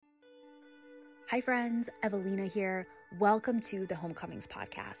Hi friends, Evelina here. Welcome to the Homecomings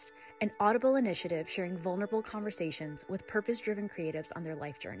podcast, an Audible initiative sharing vulnerable conversations with purpose-driven creatives on their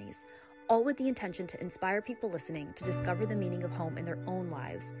life journeys, all with the intention to inspire people listening to discover the meaning of home in their own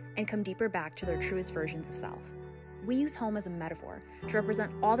lives and come deeper back to their truest versions of self. We use home as a metaphor to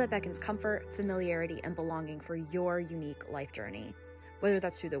represent all that beckons comfort, familiarity, and belonging for your unique life journey. Whether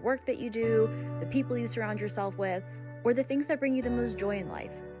that's through the work that you do, the people you surround yourself with, or the things that bring you the most joy in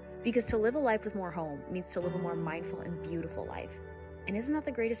life. Because to live a life with more home means to live a more mindful and beautiful life. And isn't that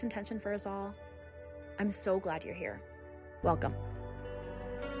the greatest intention for us all? I'm so glad you're here. Welcome.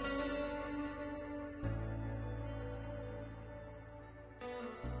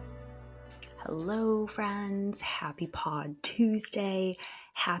 Hello, friends. Happy Pod Tuesday.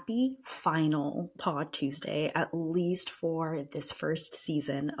 Happy final Pod Tuesday, at least for this first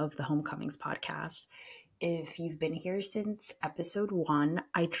season of the Homecomings podcast. If you've been here since episode 1,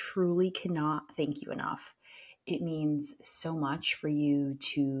 I truly cannot thank you enough. It means so much for you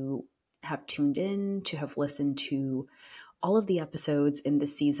to have tuned in, to have listened to all of the episodes in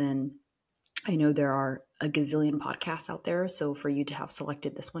this season. I know there are a gazillion podcasts out there, so for you to have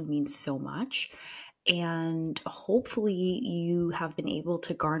selected this one means so much. And hopefully you have been able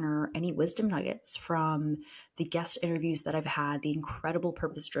to garner any wisdom nuggets from the guest interviews that I've had, the incredible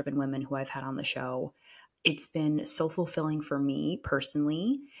purpose-driven women who I've had on the show. It's been so fulfilling for me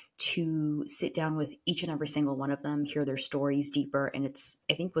personally to sit down with each and every single one of them, hear their stories deeper. And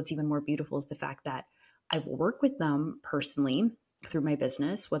I think what's even more beautiful is the fact that I've worked with them personally through my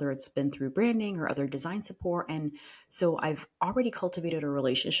business, whether it's been through branding or other design support. And so I've already cultivated a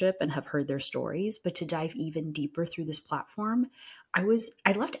relationship and have heard their stories. But to dive even deeper through this platform, I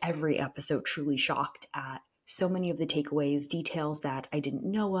left every episode truly shocked at so many of the takeaways, details that I didn't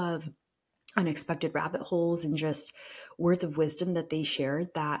know of, unexpected rabbit holes, and just words of wisdom that they shared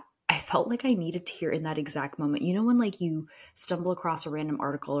that I felt like I needed to hear in that exact moment. You know, when like you stumble across a random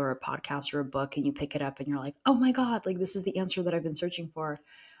article or a podcast or a book and you pick it up and you're like, oh my God, like this is the answer that I've been searching for.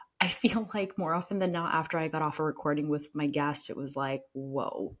 I feel like more often than not, after I got off a recording with my guest, it was like,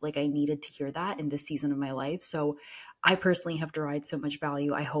 whoa, like I needed to hear that in this season of my life. So I personally have derived so much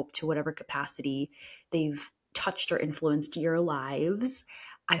value, I hope, to whatever capacity they've touched or influenced your lives.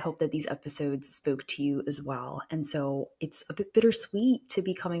 I hope that these episodes spoke to you as well. And so it's a bit bittersweet to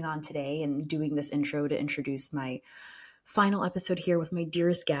be coming on today and doing this intro to introduce my final episode here with my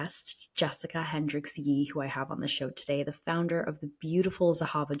dearest guest, Jessica Hendricks, who I have on the show today, the founder of the beautiful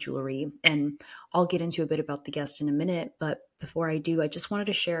Zahava Jewelry. And I'll get into a bit about the guest in a minute. But before I do, I just wanted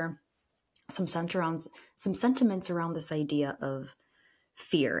to share some sentiments around this idea of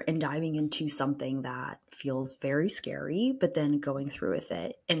fear and diving into something that feels very scary, but then going through with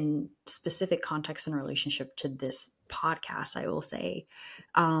it in specific context and relationship to this podcast, I will say,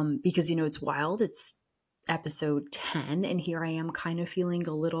 because, you know, it's wild. It's episode 10, and here I am kind of feeling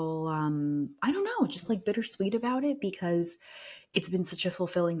a little, I don't know, just like bittersweet about it, because it's been such a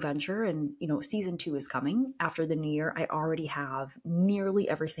fulfilling venture. And, you know, season 2 is coming after the new year. I already have nearly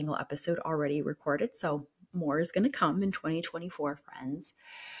every single episode already recorded. So more is going to come in 2024, friends.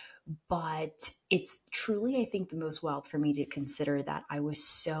 But it's truly, I think, the most wild for me to consider that I was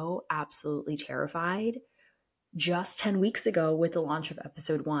so absolutely terrified just 10 weeks ago with the launch of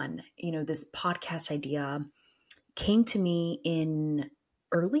episode 1. You know, this podcast idea came to me in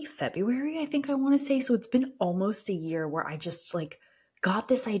early February, I think I want to say. So it's been almost a year where I just like got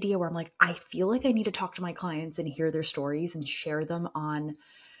this idea where I'm like, I feel like I need to talk to my clients and hear their stories and share them on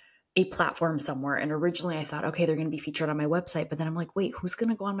a platform somewhere. And originally I thought, okay, they're going to be featured on my website. But then I'm like, wait, who's going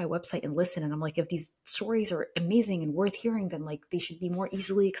to go on my website and listen? And I'm like, if these stories are amazing and worth hearing, then like they should be more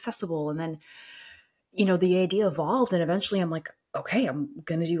easily accessible. And then, you know, the idea evolved, and eventually I'm like, okay, I'm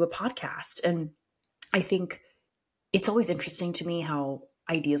going to do a podcast. And I think it's always interesting to me how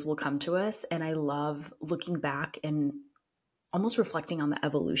ideas will come to us. And I love looking back and almost reflecting on the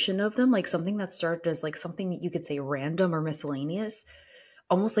evolution of them. Like something that started as like something that you could say random or miscellaneous,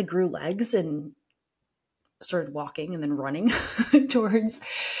 almost like grew legs and started walking and then running towards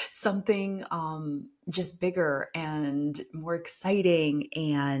something just bigger and more exciting.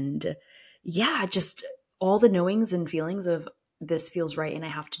 And yeah, just all the knowings and feelings of this feels right and I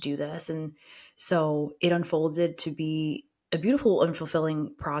have to do this. And so it unfolded to be a beautiful and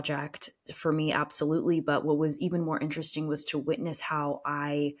fulfilling project for me, absolutely. But what was even more interesting was to witness how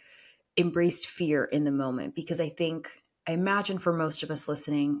I embraced fear in the moment, because I imagine for most of us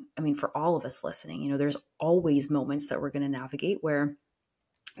listening, I mean, for all of us listening, you know, there's always moments that we're going to navigate where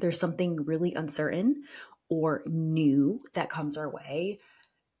there's something really uncertain or new that comes our way.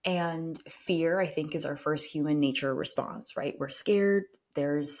 And fear, I think, is our first human nature response, right? We're scared.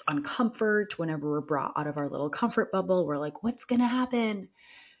 there's uncomfort whenever we're brought out of our little comfort bubble. We're like, what's going to happen?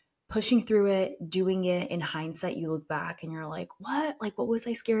 Pushing through it, doing it. In hindsight, you look back and you're like, what? Like, what was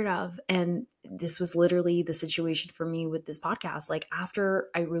I scared of? And this was literally the situation for me with this podcast. Like, after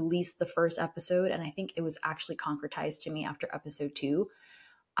I released the first episode, and I think it was actually concretized to me after episode 2,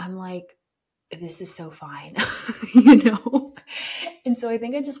 I'm like, this is so fine, you know? And so I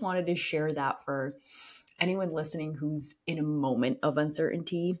think I just wanted to share that for anyone listening who's in a moment of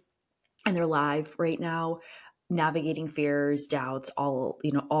uncertainty and they're live right now, navigating fears, doubts, all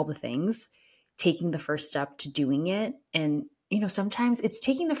the things, taking the first step to doing it. And, sometimes it's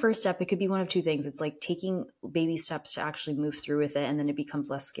taking the first step. It could be one of two things. It's like taking baby steps to actually move through with it, and then it becomes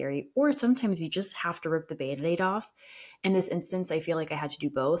less scary. Or sometimes you just have to rip the Band-Aid off. In this instance, I feel like I had to do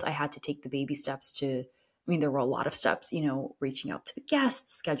both. I had to take the baby steps there were a lot of steps, reaching out to the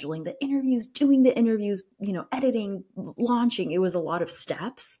guests, scheduling the interviews, doing the interviews, editing, launching. It was a lot of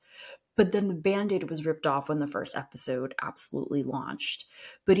steps. But then the Band-Aid was ripped off when the first episode absolutely launched.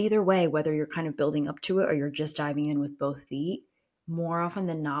 But either way, whether you're kind of building up to it or you're just diving in with both feet, more often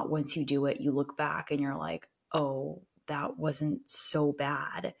than not, once you do it, you look back and you're like, oh, that wasn't so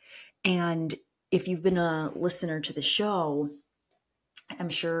bad. And if you've been a listener to the show, I'm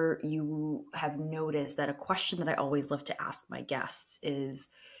sure you have noticed that a question that I always love to ask my guests is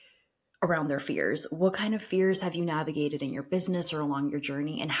around their fears. What kind of fears have you navigated in your business or along your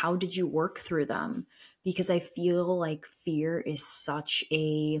journey, and how did you work through them? Because I feel like fear is such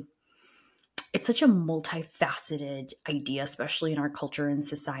a multifaceted idea, especially in our culture and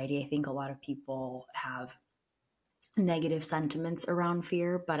society. I think a lot of people have negative sentiments around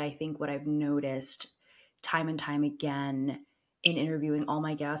fear, but I think what I've noticed time and time again in interviewing all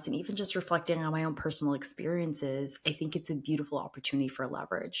my guests and even just reflecting on my own personal experiences, I think it's a beautiful opportunity for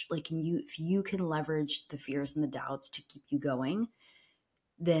leverage. Like, if you can leverage the fears and the doubts to keep you going,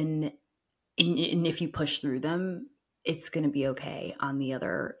 then and if you push through them, it's going to be okay on the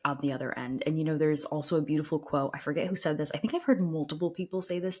other end. And there's also a beautiful quote. I forget who said this. I think I've heard multiple people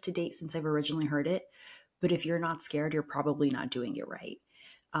say this to date since I've originally heard it. But if you're not scared, you're probably not doing it right.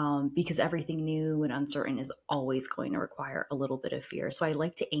 Because everything new and uncertain is always going to require a little bit of fear. So I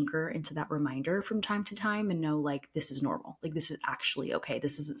like to anchor into that reminder from time to time and know, like, this is normal. Like, this is actually okay.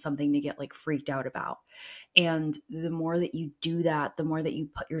 This isn't something to get like freaked out about. And the more that you do that, the more that you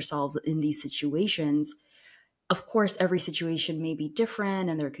put yourself in these situations. Of course, every situation may be different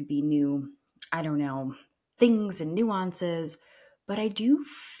and there could be new, I don't know, things and nuances. But I do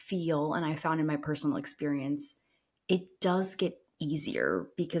feel, and I found in my personal experience, it does get easier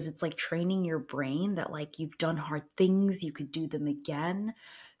because it's like training your brain that, like, you've done hard things, you could do them again.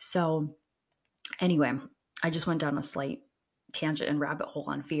 So anyway, I just went down a slight tangent and rabbit hole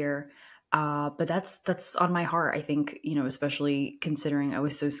on fear. But that's on my heart, I think, especially considering I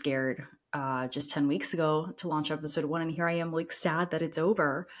was so scared just 10 weeks ago to launch episode 1. And here I am, like, sad that it's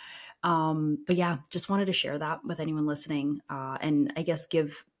over. But yeah, just wanted to share that with anyone listening, and I guess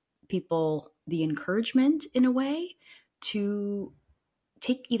give people the encouragement in a way to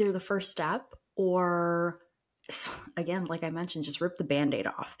take either the first step or, again, like I mentioned, just rip the Band-Aid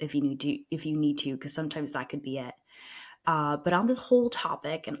off if you need to, because sometimes that could be it. But on this whole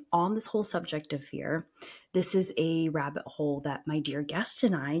topic and on this whole subject of fear, this is a rabbit hole that my dear guest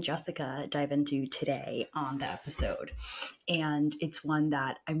and I, Jessica, dive into today on the episode. And it's one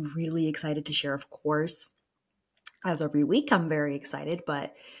that I'm really excited to share, of course. As every week, I'm very excited,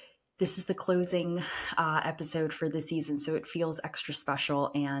 but this is the closing episode for the season, so it feels extra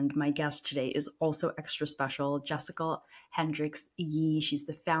special. And my guest today is also extra special, Jessica Hendricks Yee. She's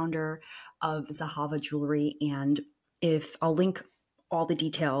the founder of Zahava Jewelry, and if I'll link all the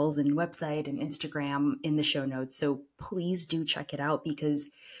details and website and Instagram in the show notes, so please do check it out, because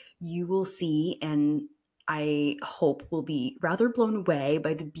you will see, and I hope will be rather blown away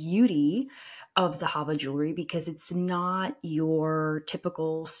by the beauty of Zahava Jewelry, because it's not your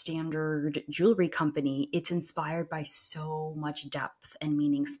typical standard jewelry company. It's inspired by so much depth and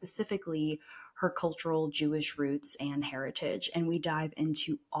meaning, specifically her cultural Jewish roots and heritage. And we dive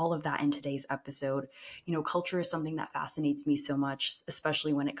into all of that in today's episode. Culture is something that fascinates me so much,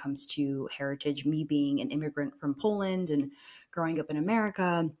 especially when it comes to heritage, me being an immigrant from Poland and growing up in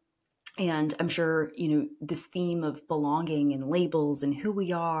America. And I'm sure, this theme of belonging and labels and who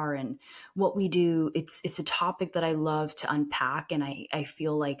we are and what we do, it's a topic that I love to unpack. And I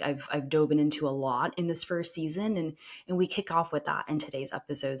feel like I've dove into a lot in this first season. And we kick off with that in today's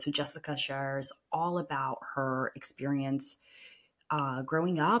episode. So Jessica shares all about her experience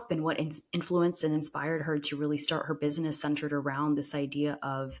growing up and what influenced and inspired her to really start her business centered around this idea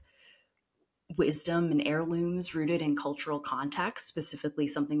of wisdom and heirlooms rooted in cultural context, specifically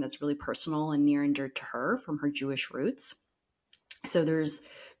something that's really personal and near and dear to her from her Jewish roots. So there's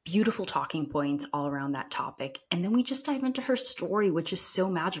beautiful talking points all around that topic. And then we just dive into her story, which is so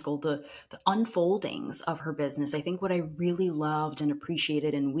magical, the unfoldings of her business. I think what I really loved and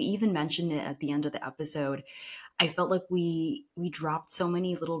appreciated, and we even mentioned it at the end of the episode, I felt like we dropped so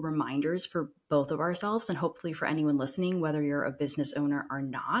many little reminders for both of ourselves and hopefully for anyone listening, whether you're a business owner or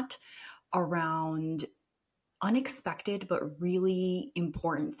not, around unexpected but really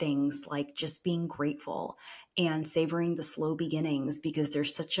important things like just being grateful and savoring the slow beginnings, because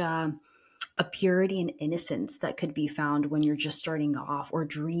there's such a purity and innocence that could be found when you're just starting off or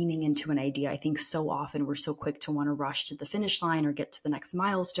dreaming into an idea. I think so often we're so quick to want to rush to the finish line or get to the next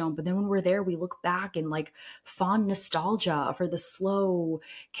milestone. But then when we're there, we look back in like fond nostalgia for the slow,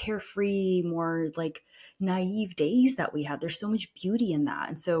 carefree, more like naive days that we had. There's so much beauty in that.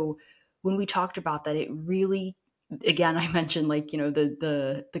 And so when we talked about that, it really, again, I mentioned like,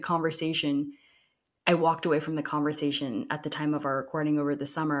 the conversation. I walked away from the conversation at the time of our recording over the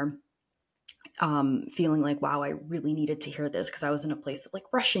summer, feeling like, wow, I really needed to hear this because I was in a place of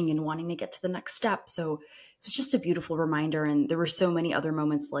like rushing and wanting to get to the next step. So it was just a beautiful reminder. And there were so many other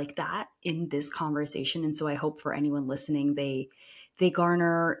moments like that in this conversation. And so I hope for anyone listening, they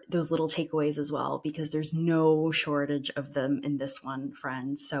garner those little takeaways as well, because there's no shortage of them in this one,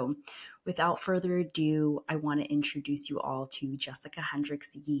 friends. So without further ado, I want to introduce you all to Jessica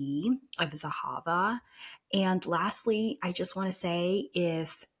Hendricks Yee of Zahava. And lastly, I just want to say,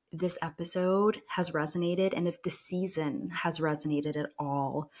 if this episode has resonated and if the season has resonated at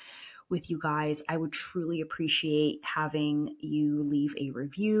all with you guys, I would truly appreciate having you leave a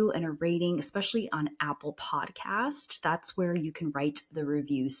review and a rating, especially on Apple Podcast. That's where you can write the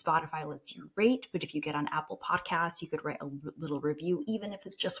review. Spotify lets you rate, but if you get on Apple Podcasts, you could write a little review, even if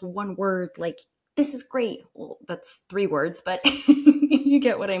it's just one word, like, this is great. Well, that's 3 words, but you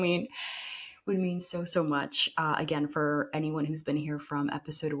get what I mean. Would mean so, so much. Again, for anyone who's been here from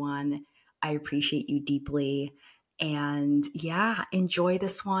episode 1, I appreciate you deeply. And yeah, enjoy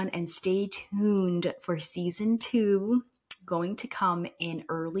this one and stay tuned for season 2, going to come in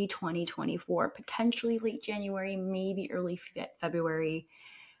early 2024, potentially late January, maybe early February.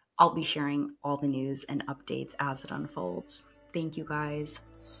 I'll be sharing all the news and updates as it unfolds. Thank you guys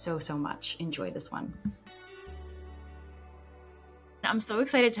so, so much. Enjoy this one. I'm so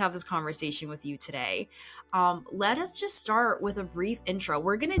excited to have this conversation with you today. Let us just start with a brief intro.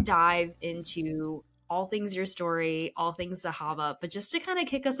 We're going to dive into all things your story, all things Zahava, but just to kind of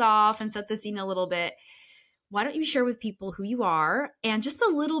kick us off and set the scene a little bit, why don't you share with people who you are and just a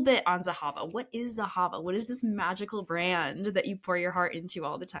little bit on Zahava? What is Zahava? What is this magical brand that you pour your heart into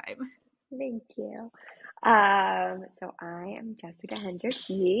all the time? Thank you. So I am Jessica Hendricks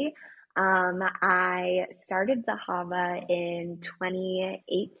Yee. I started Zahava in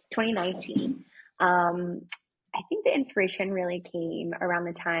 2019. I think the inspiration really came around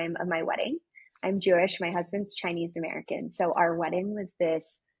the time of my wedding. I'm Jewish, my husband's Chinese American. So our wedding was this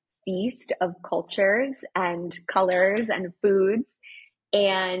feast of cultures and colors and foods.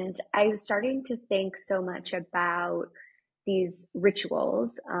 And I was starting to think so much about these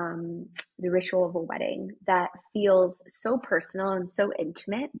rituals, the ritual of a wedding that feels so personal and so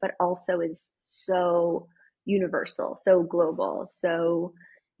intimate, but also is so universal, so global, so,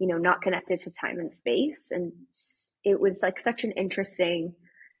 not connected to time and space. And it was like such an interesting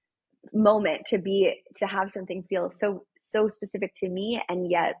moment to have something feel so specific to me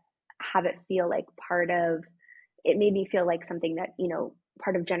and yet have it feel like it made me feel like something that,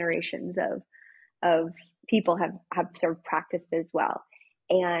 part of generations of people have sort of practiced as well.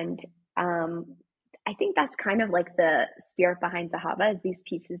 And I think that's kind of like the spirit behind Zahava, is these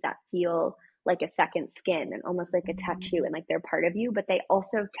pieces that feel like a second skin and almost like a tattoo, and like they're part of you, but they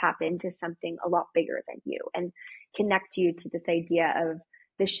also tap into something a lot bigger than you and connect you to this idea of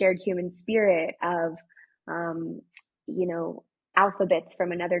the shared human spirit of, alphabets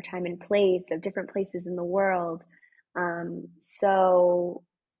from another time and place, of different places in the world. So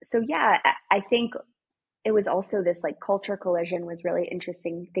yeah, I think it was also this like culture collision was really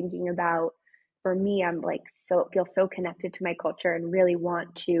interesting, thinking about, for me, I'm like feel so connected to my culture and really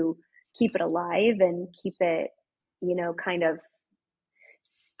want to keep it alive and keep it, kind of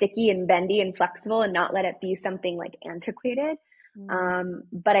sticky and bendy and flexible and not let it be something like antiquated.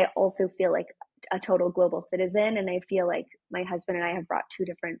 But I also feel like a total global citizen, and I feel like my husband and I have brought 2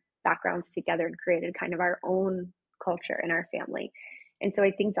 different backgrounds together and created kind of our own culture in our family. And so I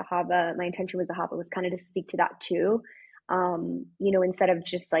think Zahava, my intention with Zahava was kind of to speak to that too. Instead of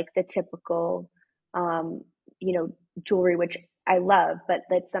just like the typical, jewelry, which I love, but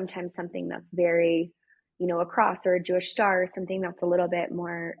that's sometimes something that's very, a cross or a Jewish star or something that's a little bit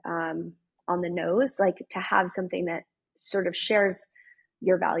more on the nose, like to have something that sort of shares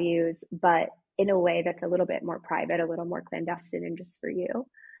your values, but in a way that's a little bit more private, a little more clandestine and just for you.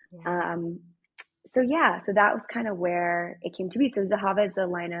 Yeah. Um, so yeah, so that was kind of where it came to be. So Zahava is a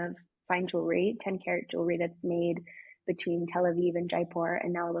line of fine jewelry, 10 karat jewelry that's made between Tel Aviv and Jaipur,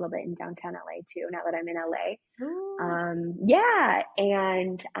 and now a little bit in downtown LA too, now that I'm in LA. Ooh. Yeah,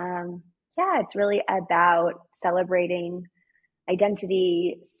 and yeah, it's really about celebrating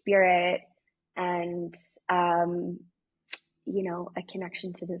identity, spirit, and a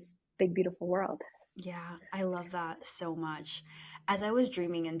connection to this big, beautiful world. Yeah, I love that so much. As I was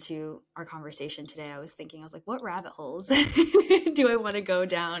dreaming into our conversation today, I was thinking, I was like, what rabbit holes do I want to go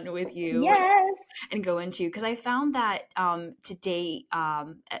down with you Yes. and go into? Because I found that today,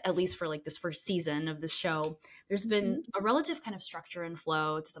 at least for like this first season of this show, there's been a relative kind of structure and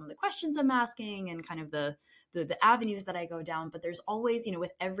flow to some of the questions I'm asking and kind of the avenues that I go down. But there's always,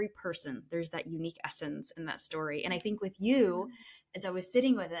 with every person, there's that unique essence in that story. And I think with you, as I was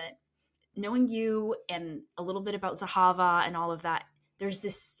sitting with it, knowing you and a little bit about Zahava and all of that, there's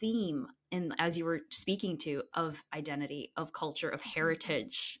this theme in as you were speaking to of identity, of culture, of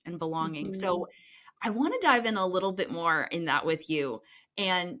heritage and belonging. Mm-hmm. So I want to dive in a little bit more in that with you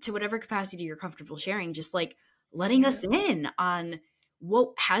and to whatever capacity you're comfortable sharing, just like letting Yeah. us in on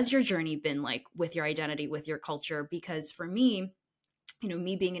what has your journey been like with your identity, with your culture? Because for me,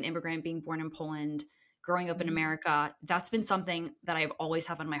 me being an immigrant, being born in Poland, growing up in America, that's been something that I've always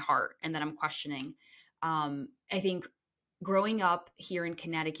have on my heart and that I'm questioning. I think growing up here in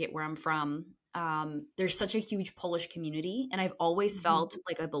Connecticut, where I'm from, there's such a huge Polish community, and I've always Mm-hmm. felt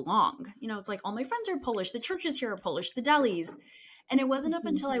like I belong. It's like all my friends are Polish, the churches here are Polish, the delis. And it wasn't up Mm-hmm.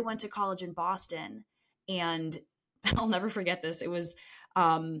 until I went to college in Boston, and I'll never forget this. It was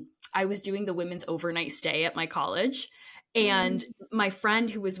I was doing the women's overnight stay at my college, and my friend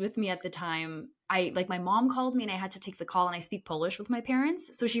who was with me at the time, I like my mom called me and I had to take the call, and I speak Polish with my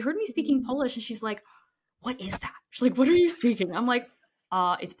parents. So she heard me speaking Polish and she's like, "What is that?" She's like, "What are you speaking?" I'm like,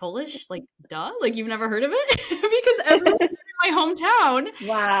 it's Polish, like duh, like you've never heard of it?" Because everyone in my hometown speaks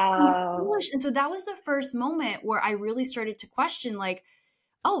Wow. Polish. And so that was the first moment where I really started to question like,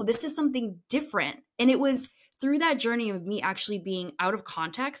 oh, this is something different. And it was through that journey of me actually being out of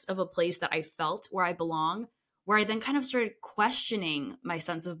context of a place that I felt where I belong, where I then kind of started questioning my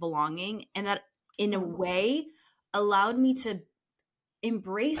sense of belonging. And that in a Oh, way allowed me to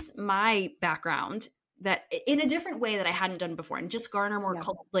embrace my background that in a different way that I hadn't done before and just garner more yeah.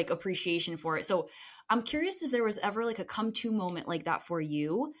 like appreciation for it. So I'm curious if there was ever like a come to moment like that for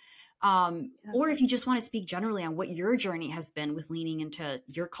you, Yeah. or if you just want to speak generally on what your journey has been with leaning into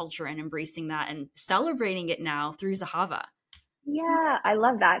your culture and embracing that and celebrating it now through Zahava. Yeah, I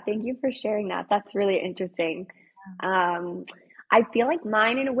love that. Thank you for sharing that. That's really interesting. Um, I feel like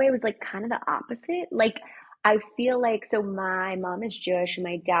mine in a way was like kind of the opposite. Like I feel like so my mom is Jewish and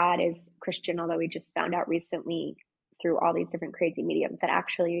my dad is Christian, although we just found out recently through all these different crazy mediums that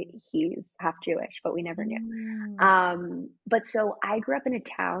actually he's half Jewish, but we never knew. Mm. But so I grew up in a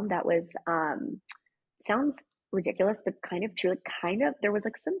town that was sounds ridiculous, but kind of true. Like, kind of, there was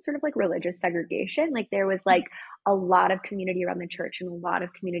like some sort of like religious segregation. Like, there was like a lot of community around the church and a lot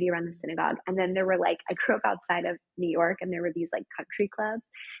of community around the synagogue. And then there were like, I grew up outside of New York and there were these like country clubs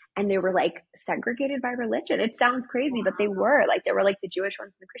and they were like segregated by religion. It sounds crazy, but they were like, there were like the Jewish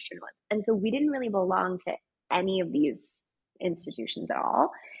ones and the Christian ones. And so we didn't really belong to any of these institutions at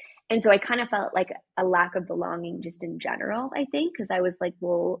all. And so I kind of felt like a lack of belonging just in general, I think, because I was like,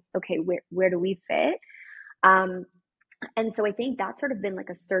 well, okay, where do we fit? Um, and so I think that's sort of been like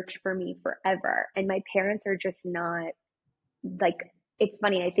a search for me forever. And my parents are just not like, it's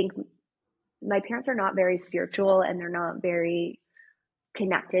funny. I think my parents are not very spiritual and they're not very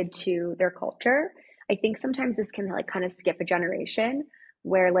connected to their culture. I think sometimes this can like kind of skip a generation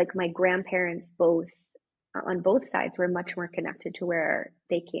where like my grandparents both on both sides were much more connected to where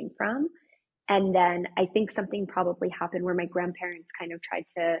they came from. And then I think something probably happened where my grandparents kind of tried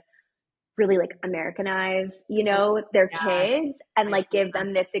to really like Americanize, Oh, their yeah. kids and I like feel give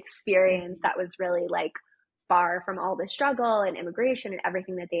them this experience that was really like far from all the struggle and immigration and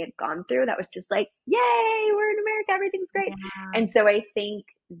everything that they had gone through. That was just like, yay, we're in America, everything's great. yeah. And so I think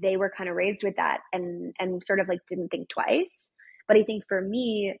they were kind of raised with that and sort of like didn't think twice. But I think for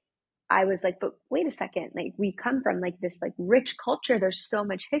me, I was like, but wait a second, like we come from like this like rich culture. There's so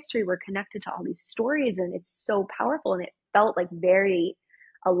much history. We're connected to all these stories and it's so powerful. And it felt like very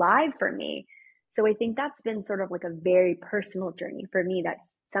alive for me. So I think that's been sort of like a very personal journey for me that's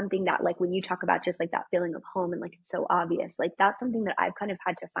something that like when you talk about just like that feeling of home and like it's so obvious, like that's something that I've kind of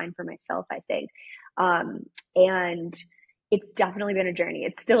had to find for myself, I think. And it's definitely been a journey.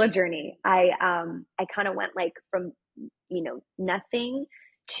 It's still a journey. I kind of went like from, nothing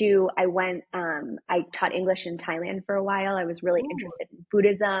to I taught English in Thailand for a while. I was really Ooh, interested in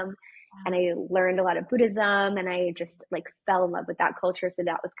Buddhism and wow. I learned a lot of Buddhism and I just like fell in love with that culture. So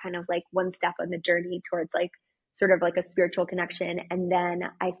that was kind of like one step on the journey towards like sort of like a spiritual connection. And then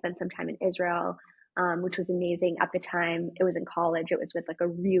I spent some time in Israel, which was amazing. At the time, it was in college. It was with like a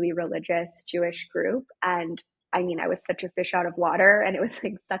really religious Jewish group. And I mean, I was such a fish out of water and it was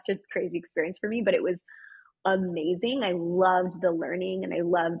like such a crazy experience for me, but it was amazing. I loved the learning and I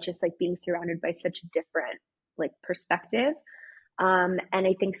loved just like being surrounded by such a different like perspective. And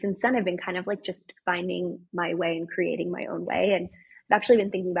I think since then I've been kind of like just finding my way and creating my own way. And I've actually been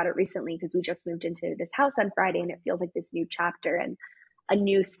thinking about it recently because we just moved into this house on Friday and it feels like this new chapter and a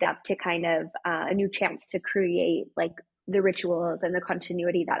new step to kind of a new chance to create like the rituals and the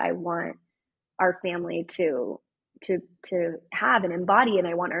continuity that I want our family to to have and embody and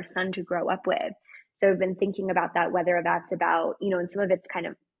I want our son to grow up with. So I've been thinking about that, whether that's about, and some of it's kind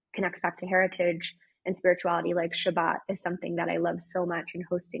of connects back to heritage and spirituality, like Shabbat is something that I love so much, and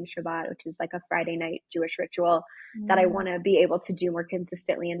hosting Shabbat, which is like a Friday night Jewish ritual that I Mm, want to be able to do more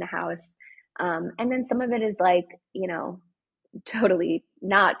consistently in the house. And then some of it is like, totally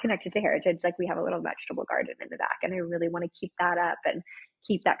not connected to heritage. Like we have a little vegetable garden in the back, and I really want to keep that up and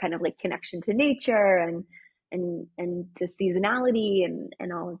keep that kind of like connection to nature and to seasonality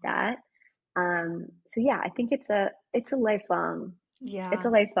and all of that. So yeah, I think it's a lifelong it's yeah. a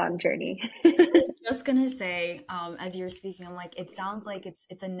lifelong journey. I was just gonna say, as you were speaking, I'm like, it sounds like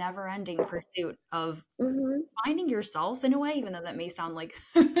it's a never-ending pursuit of hmm finding yourself in a way, even though that may sound like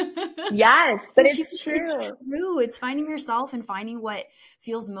Yes, but But it's it's true. true. It's finding yourself and finding what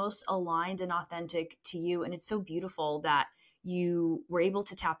feels most aligned and authentic to you. And it's so beautiful that you were able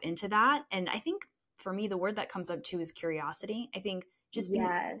to tap into that. And I think for me, the word that comes up too is curiosity. I think just being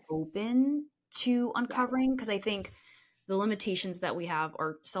Yes. open to Yes. uncovering, because I think the limitations that we have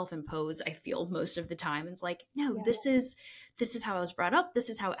are self-imposed, I feel most of the time. It's like, no, Yeah. this is how I was brought up. This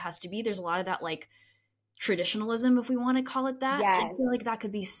is how it has to be. There's a lot of that like traditionalism, if we want to call it that. And I Yes. feel like that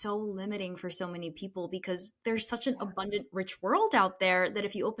could be so limiting for so many people because there's such an Yeah. abundant, rich world out there that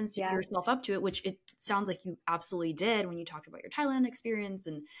if you open Yeah. yourself up to it, which it sounds like you absolutely did when you talked about your Thailand experience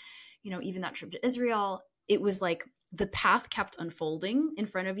and, even that trip to Israel, it was like the path kept unfolding in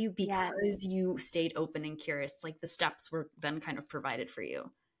front of you Yes. because you stayed open and curious. It's like the steps were then kind of provided for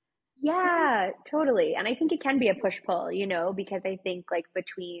you. Yeah, totally. And I think it can be a push-pull, because I think like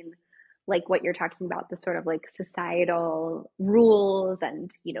between like what you're talking about, the sort of like societal rules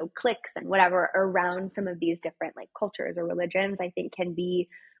and, cliques and whatever around some of these different like cultures or religions, I think can be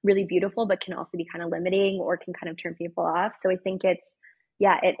really beautiful, but can also be kind of limiting or can kind of turn people off. So I think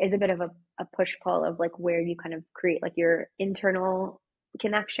yeah, it is a bit of a push-pull of like where you kind of create like your internal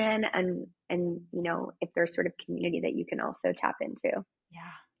connection and, if there's sort of community that you can also tap into.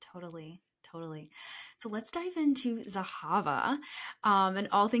 Yeah, totally. Totally. So let's dive into Zahava and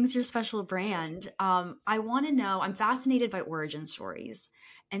all things your special brand. I want to know, I'm fascinated by origin stories.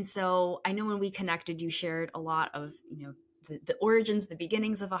 And so I know when we connected, you shared a lot of, the origins, the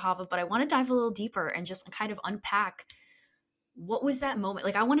beginnings of Ahava, but I want to dive a little deeper and just kind of unpack what was that moment?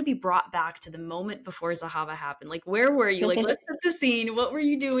 Like, I want to be brought back to the moment before Zahava happened. Like, where were you? Like, let's set the scene. What were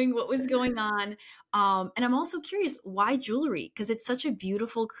you doing? What was going on? And I'm also curious, why jewelry? Because it's such a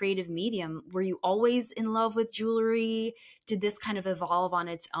beautiful, creative medium. Were you always in love with jewelry? Did this kind of evolve on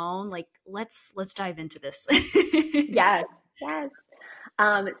its own? Like, let's dive into this. Yes, yes.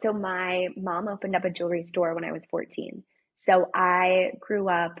 So my mom opened up a jewelry store when I was 14. So I grew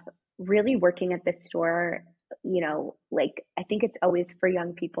up really working at this store, like I think it's always for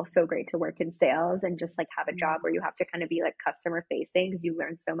young people so great to work in sales and just like have a job where you have to kind of be like customer facing because you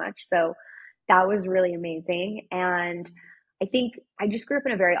learn so much. So that was really amazing. And I think I just grew up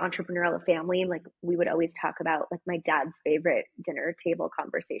in a very entrepreneurial family. And like we would always talk about like my dad's favorite dinner table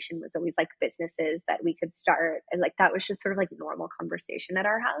conversation was always like businesses that we could start. And like that was just sort of like normal conversation at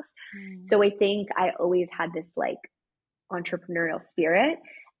our house. Mm. So I think I always had this like entrepreneurial spirit.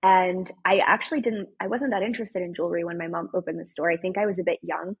 And I wasn't that interested in jewelry when my mom opened the store. I think I was a bit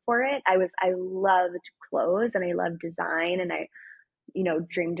young for it. I loved clothes and I loved design and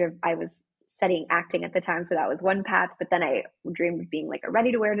dreamed of, I was studying acting at the time. So that was one path, but then I dreamed of being like a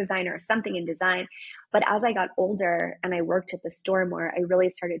ready to wear designer or something in design. But as I got older and I worked at the store more, I really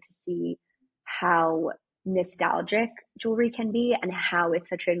started to see how nostalgic jewelry can be and how it's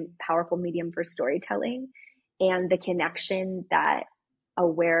such a powerful medium for storytelling and the connection that a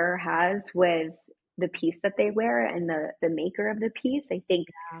wearer has with the piece that they wear and the maker of the piece. I think,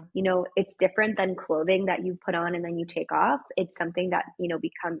 Yeah. it's different than clothing that you put on and then you take off. It's something that,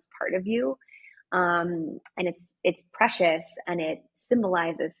 becomes part of you. And it's precious and it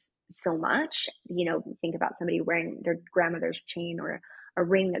symbolizes so much. Think about somebody wearing their grandmother's chain or a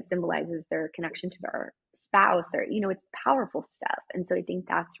ring that symbolizes their connection to their spouse, or it's powerful stuff. And so I think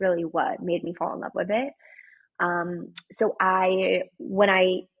that's really what made me fall in love with it. When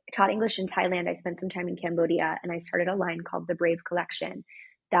I taught English in Thailand, I spent some time in Cambodia, and I started a line called the Brave Collection.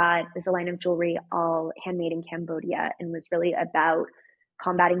 That is a line of jewelry all handmade in Cambodia, and was really about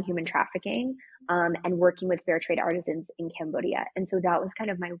combating human trafficking, and working with fair trade artisans in Cambodia. And so that was kind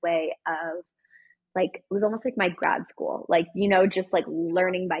of my way of, like, it was almost like my grad school, like, just like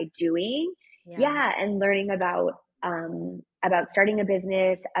learning by doing. Yeah. Yeah. And learning about starting a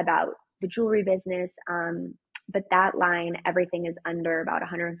business, about the jewelry business. But that line, everything is under about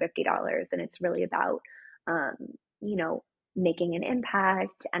 $150. And it's really about, um, you know, making an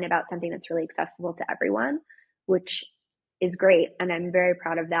impact and about something that's really accessible to everyone, which is great. And I'm very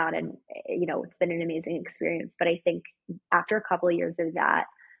proud of that. And, it's been an amazing experience. But I think after a couple of years of that,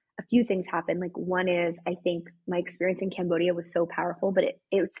 a few things happened. Like, one is, I think my experience in Cambodia was so powerful, but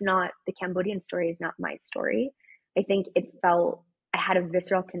it's not, the Cambodian story is not my story. I think it felt, I had a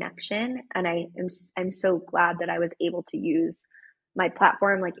visceral connection, and I'm so glad that I was able to use my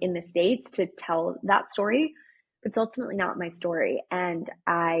platform, like in the States, to tell that story. It's ultimately not my story. And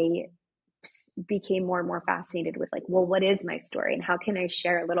I became more and more fascinated with, like, well, what is my story and how can I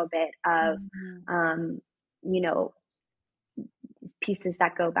share a little bit of, Mhm. um, you know, pieces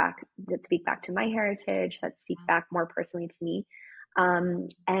that go back, that speak back to my heritage, that speak back more personally to me.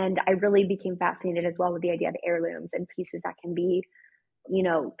 And I really became fascinated as well with the idea of heirlooms and pieces that can be,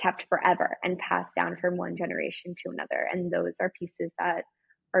 kept forever and passed down from one generation to another. And those are pieces that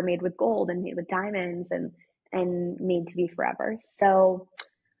are made with gold and made with diamonds and made to be forever. So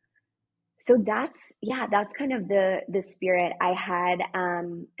that's, yeah, that's kind of the spirit I had.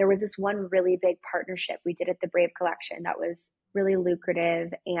 There was this one really big partnership we did at the Brave Collection that was really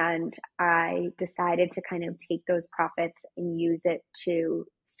lucrative, and I decided to kind of take those profits and use it to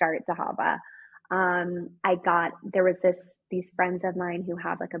start Zahava. There was these friends of mine who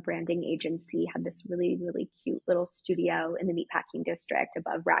have like a branding agency, had this really, really cute little studio in the meatpacking district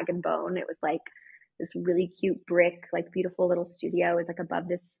above Rag and Bone. It was like this really cute brick, like beautiful little studio. Is like above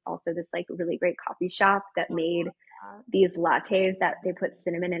this like really great coffee shop that made these lattes that they put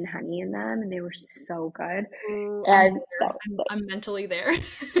cinnamon and honey in them, and they were so good. Ooh, I'm And there. that was like, I'm mentally there.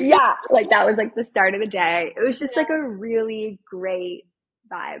 yeah, like that was like the start of the day. It was just Yeah. like a really great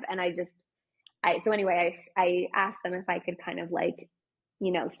vibe. And so anyway, I asked them if I could kind of like,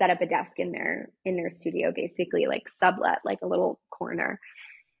 set up a desk in their studio, basically like sublet, like a little corner.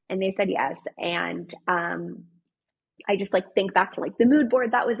 And they said yes. And I just like think back to like the mood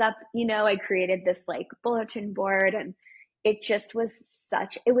board that was up. I created this like bulletin board, and it just was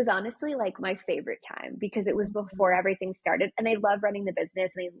it was honestly like my favorite time because it was before everything started. And I love running the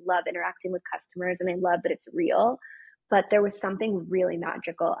business, and I love interacting with customers, and I love that it's real. But there was something really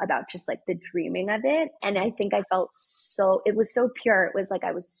magical about just like the dreaming of it. And I think I felt it was so pure. It was like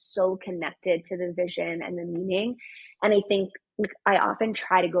I was so connected to the vision and the meaning. And I think I often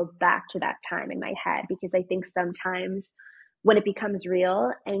try to go back to that time in my head, because I think sometimes when it becomes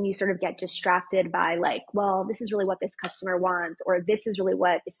real and you sort of get distracted by like, well, this is really what this customer wants, or this is really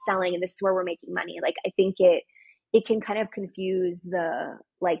what is selling and this is where we're making money. Like, I think it can kind of confuse the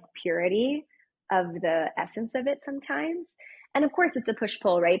like purity of the essence of it sometimes. And of course it's a push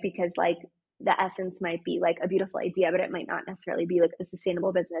pull, right? Because like the essence might be like a beautiful idea, but it might not necessarily be like a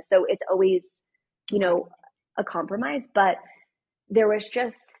sustainable business. So it's always, you Right. know, a compromise. But it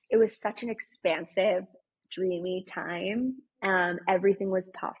was such an expansive, dreamy time. Everything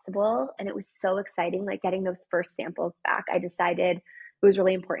was possible, and it was so exciting, like getting those first samples back. I decided it was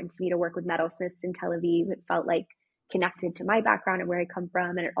really important to me to work with metalsmiths in Tel Aviv. It felt like connected to my background and where I come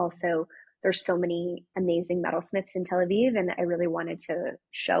from. And it also, there's so many amazing metalsmiths in Tel Aviv, and I really wanted to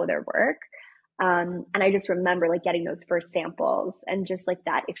show their work. And I just remember like getting those first samples and just like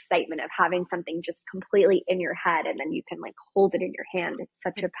that excitement of having something just completely in your head, and then you can like hold it in your hand. It's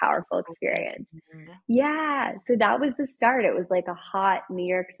such It's a powerful a feeling. experience. Yeah. So that was the start. It was like a hot New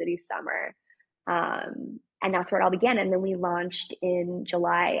York City summer. And that's where it all began. And then we launched in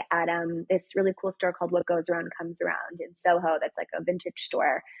July at this really cool store called What Goes Around Comes Around in Soho. That's like a vintage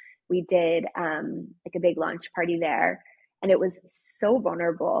store. We did like a big launch party there. and it was so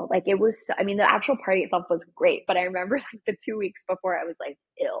vulnerable. Like it was, I mean, the actual party itself was great, but I remember like the 2 weeks before I was like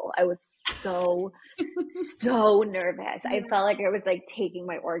ill. I was so nervous. I Yeah. felt like it was like taking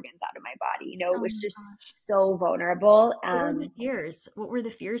my organs out of my body. You know, it Oh was my gosh. just so vulnerable. What were the fears? What were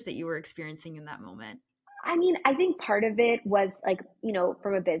the fears that you were experiencing in that moment? I mean, I think part of it was like, you know,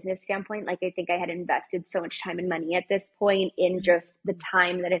 from a business standpoint, like I think I had invested so much time and money at this point in just the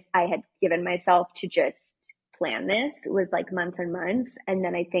time that I had given myself to just plan this was like months and months. And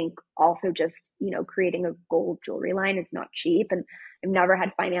then I think also just, you know, creating a gold jewelry line is not cheap. And I've never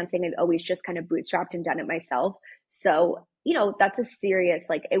had financing. I've always just kind of bootstrapped and done it myself. So, you know, that's a serious,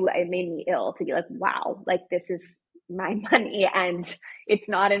 like, it made me ill to be like, wow, like this is my money and it's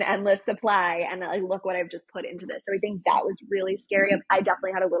not an endless supply, and like look what I've just put into this. So I think that was really scary. I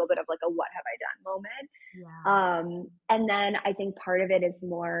definitely had a little bit of like a what have Yeah. I done moment. And then I think part of it is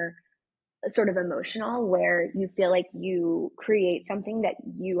more sort of emotional, where you feel like you create something that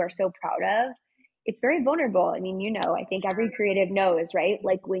you are so proud of. It's very vulnerable. I mean, you know, I think every creative knows, right?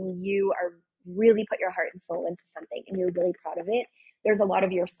 Like when you are really put your heart and soul into something and you're really proud of it, there's a lot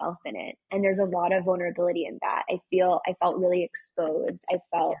of yourself in it, and there's a lot of vulnerability in that. I felt really exposed. I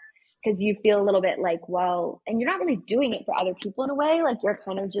felt, Yes. because you feel a little bit like, well, and you're not really doing it for other people in a way. Like you're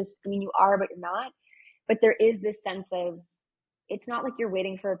kind of just, I mean, you are, but you're not. But there is this sense of, it's not like you're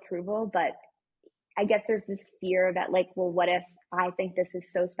waiting for approval, but I guess there's this fear that like, well, what if I think this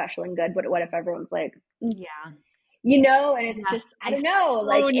is so special and good, but what if everyone's like, Yeah. you know, and it's Yes. just, I don't know,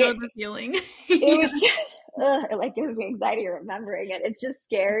 like So know the feeling. it was Yeah. just, it like gives me anxiety remembering it. It's just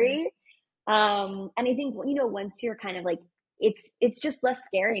scary. And I think, you know, once you're kind of like, it's just less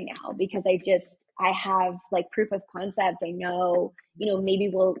scary now, because I have like proof of concept. I know, you know, maybe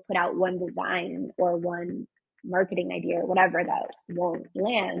we'll put out one design or one marketing idea or whatever that won't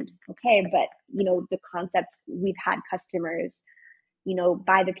land. Okay. But, you know, the concept, we've had customers, you know,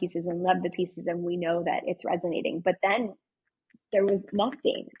 buy the pieces and love the pieces, and we know that it's resonating. But then there was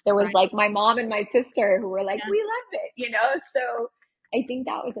nothing. There was Right. like my mom and my sister who were like, Yeah. we love it, you know? So I think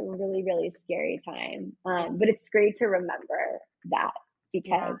that was a really, really scary time. Yeah. But it's great to remember that, Yeah.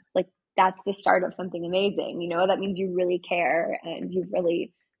 because like that's the start of something amazing, you know? That means you really care and you've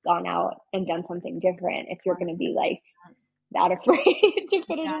really gone out and done something different if you're going to be like 100%. that afraid to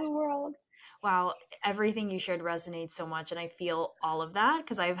put it in the Yes. world. Wow, everything you shared resonates so much, and I feel all of that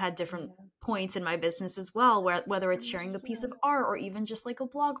because I've had different Yeah. points in my business as well, where whether it's sharing a piece of art or even just like a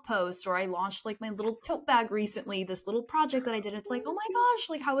blog post, or I launched like my little tote bag recently, this little project that I did. It's like, oh my gosh,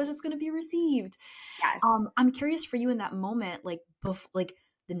 like how is this going to be received? Yes. I'm curious for you in that moment, like like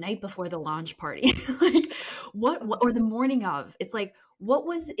the night before the launch party, like what, or the morning of. It's like, what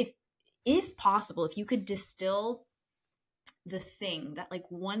was, if possible, if you could distill the thing, that like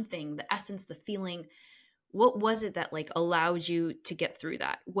one thing, the essence, the feeling, what was it that like allowed you to get through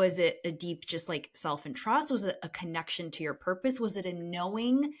that? Was it a deep just like self and trust? Was it a connection to your purpose? Was it a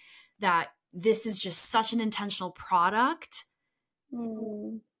knowing that this is just such an intentional product?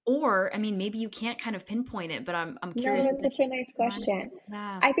 Mm. Or I mean, maybe you can't kind of pinpoint it, but I'm No, curious that's if such a nice it's, question.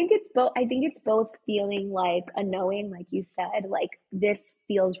 yeah. I think it's both. I think it's both feeling like a knowing, like you said, like this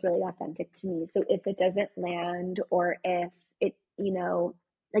feels really authentic to me. So if it doesn't land, or if it, you know,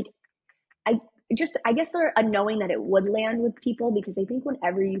 like I I guess there a knowing that it would land with people, because I think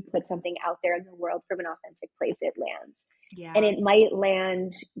whenever you put something out there in the world from an authentic place, it lands. And Yeah. it might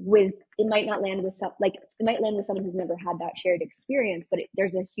land with, it might not land with some, like it might land with someone who's never had that shared experience, but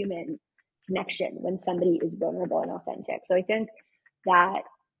there's a human connection when somebody is vulnerable and authentic. So I think that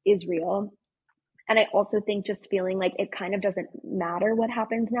is real. And I also think just feeling like it kind of doesn't matter what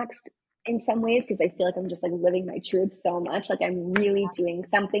happens next in some ways, because I feel like I'm just like living my truth so much. Like I'm really doing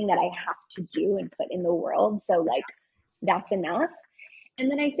something that I have to do and put in the world. So like that's enough. And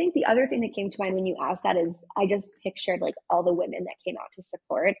then I think the other thing that came to mind when you asked that is I just pictured like all the women that came out to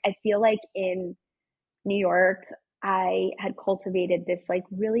support. I feel like in New York, I had cultivated this like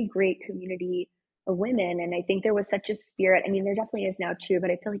really great community of women. And I think there was such a spirit. I mean, there definitely is now too,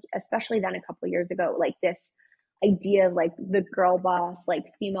 but I feel like, especially then a couple of years ago, like this idea of like the girl boss, like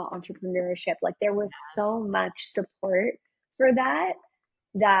female entrepreneurship, like there was Yes. so much support for that,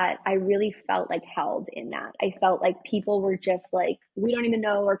 that I really felt like held in that. I felt like people were just like, we don't even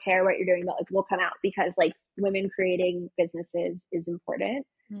know or care what you're doing, but like we'll come out, because like women creating businesses is important.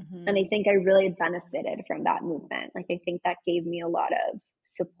 And Mm-hmm. I think I really benefited from that movement. Like I think that gave me a lot of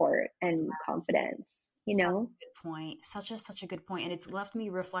support and confidence, you Such know? a good point. Such a good point. And it's left me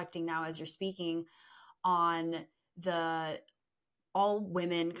reflecting now as you're speaking on the all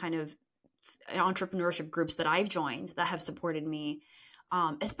women kind of entrepreneurship groups that I've joined that have supported me.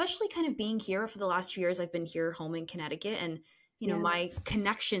 especially kind of being here for the last few years. I've been here home in Connecticut, and Yeah. my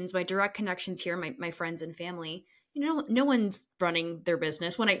connections, my direct connections here, my friends and family, no one's running their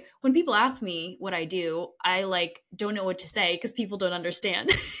business. When people ask me what I do, I like don't know what to say because people don't understand.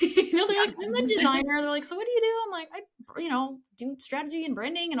 They're like, I'm a designer. They're like, so what do you do? I'm like, I do strategy and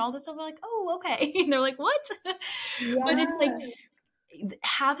branding and all this stuff. I'm like, oh, okay. And they're like, what? But it's like Yeah.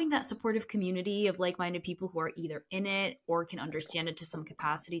 having that supportive community of like-minded people who are either in it or can understand it to some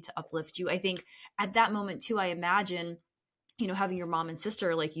capacity to uplift you. I think at that moment too, I imagine, having your mom and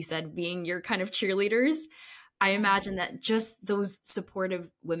sister, like you said, being your kind of cheerleaders. I imagine that just those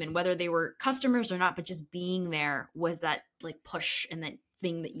supportive women, whether they were customers or not, but just being there was that like push and that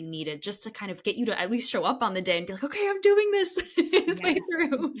thing that you needed just to kind of get you to at least show up on the day and be like, okay, I'm doing this way Yes.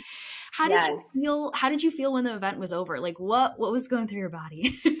 through. Yes. How did you feel when the event was over? Like what was going through your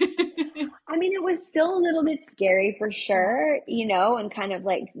body? I mean, it was still a little bit scary for Yeah. sure, and kind of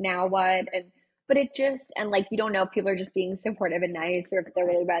like now what but it just and like you don't know if people are just being supportive and nice or if they're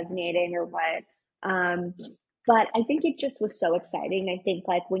really resonating or what. Um, but I think it just was so exciting. I think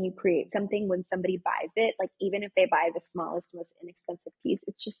like when you create something, when somebody buys it, like even if they buy the smallest, most inexpensive piece,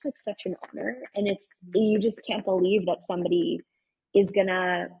 it's just like such an honor. And you just can't believe that somebody is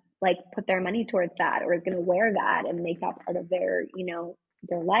gonna like put their money towards that or is gonna wear that and make that part of their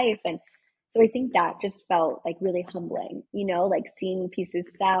life. And so I think that just felt like really humbling, like seeing pieces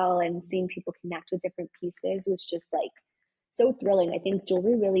sell and seeing people connect with different pieces was just like so thrilling. I think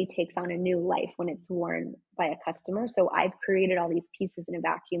jewelry really takes on a new life when it's worn by a customer. So I've created all these pieces in a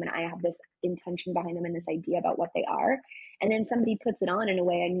vacuum and I have this intention behind them and this idea about what they are. And then somebody puts it on in a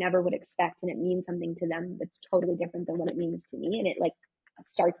way I never would expect and it means something to them that's totally different than what it means to me. And it like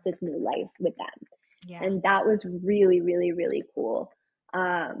starts this new life with them. Yeah. And that was really, really, really cool.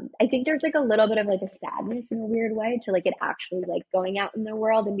 I think there's like a little bit of like a sadness in a weird way to like it actually like going out in the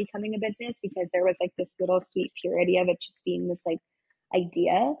world and becoming a business because there was like this little sweet purity of it just being this like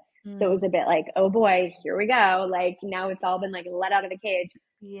idea. So it Mm, was a bit like, oh boy, here we go. Like now it's all been like let out of the cage,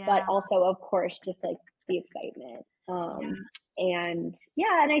 but yeah. also of course just like the excitement. Yeah. And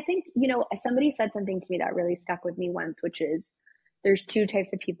yeah, and I think, somebody said something to me that really stuck with me once, which is there's two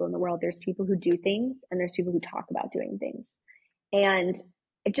types of people in the world. There's people who do things and there's people who talk about doing things. And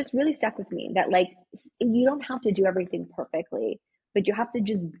it just really stuck with me that like you don't have to do everything perfectly, but you have to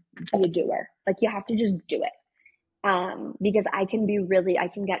just be a doer. Like you have to just do it. Because I can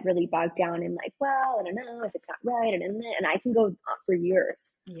get really bogged down in like, well, I don't know if it's not right, and I can go on for years.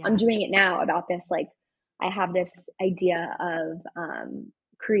 I'm Yeah. doing it now about this. Like, I have this idea of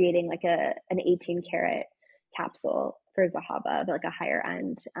creating like an 18 karat capsule for Zahaba, like a higher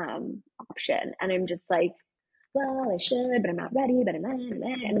end option, and I'm just like, well, I should, but I'm not ready, but I'm not,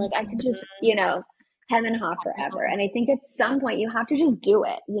 and like I could just, hem and haw forever. And I think at Yeah. some point you have to just do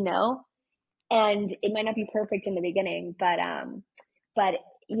it. And it might not be perfect in the beginning, but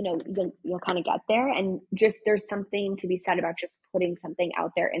you'll kind of get there, and just there's something to be said about just putting something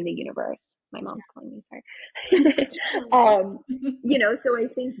out there in the universe. My mom's calling me, sorry. So I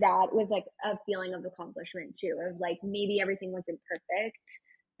think that was like a feeling of accomplishment too, of like maybe everything wasn't perfect,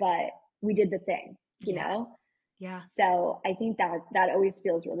 but we did the thing, you Yes. know. Yeah. So I think that always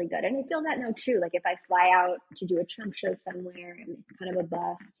feels really good. And I feel that now too. Like if I fly out to do a trunk show somewhere and it's kind of a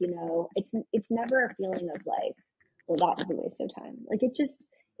bust, it's never a feeling of like, well, that was a waste of time. Like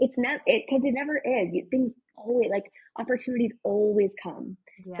it's not it because it never is. Things always like opportunities always come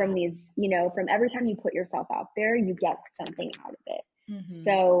from Yeah. from every time you put yourself out there, you get something out of it. Hmm.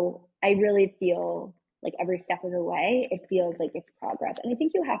 So I really feel like every step of the way, it feels like it's progress. And I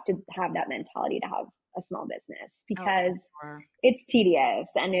think you have to have that mentality to have a small business Oh, for because sure. it's tedious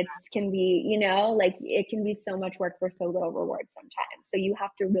and it Yes. can be, like it can be so much work for so little reward sometimes. So you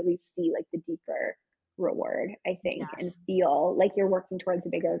have to really see like the deeper reward, I think, and Yes. feel like you're working towards a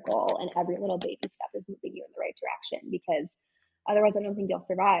bigger goal and every little baby step is moving you in the right direction because otherwise I don't think you'll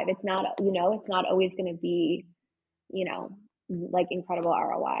survive. It's not always going to be, you know, like incredible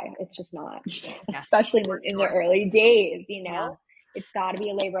ROI. It's just not, Yes, especially for in the sure. early days. Yeah. It's got to be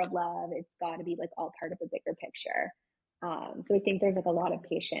a labor of love. It's got to be like all part of a bigger picture. So I think there's like a lot of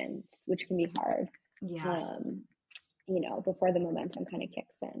patience, which can be hard, Yes. um, before the momentum kind of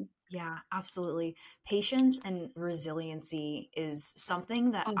kicks in. Yeah, absolutely. Patience and resiliency is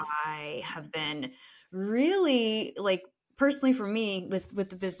something that Oh, I have been really like personally for me with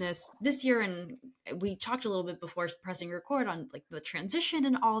the business this year, and we talked a little bit before pressing record on like the transition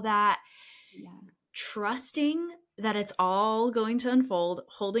and all that, yeah. trusting that it's all going to unfold,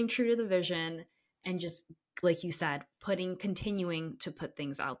 holding true to the vision, and just like you said, continuing to put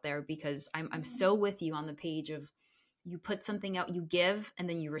things out there because I'm so with you on the page of you put something out, you give, and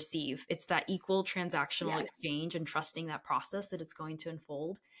then you receive. It's that equal transactional Yes. exchange and trusting that process that it's going to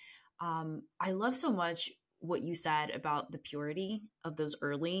unfold. I love so much what you said about the purity of those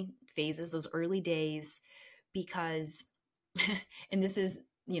early phases, those early days, because, and this is,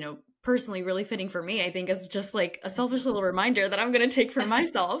 personally really fitting for me, I think, as just like a selfish little reminder that I'm going to take for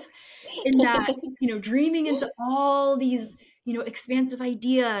myself in that, dreaming into all these, expansive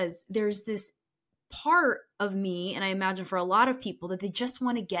ideas. There's this part of me, and I imagine for a lot of people, that they just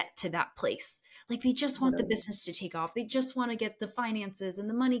want to get to that place. Like they just want the Totally. business to take off. They just want to get the finances and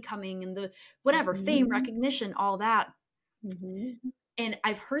the money coming and the whatever, fame, Mm-hmm. recognition, all that. Mm-hmm. And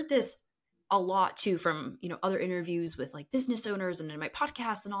I've heard this a lot too from, other interviews with like business owners and in my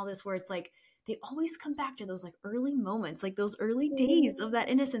podcast and all this, where it's like they always come back to those like early moments, like those early days of that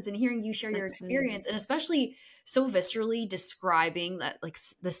innocence, and hearing you share your That's right. experience, and especially so viscerally describing that, like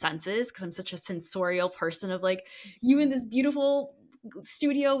the senses, because I'm such a sensorial person, of like you in this beautiful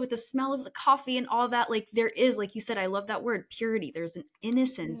studio with the smell of the coffee and all that. Like there is, like you said, I love that word, purity. There's an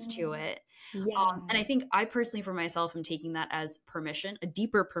innocence to Yeah. it. And Yeah. I think I personally, for myself, am taking that as permission, a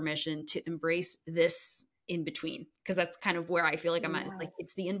deeper permission to embrace this in between, because that's kind of where I feel like I'm at. It's like Yes.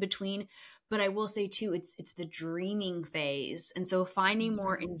 it's the in between, but I will say too, it's the dreaming phase, and so finding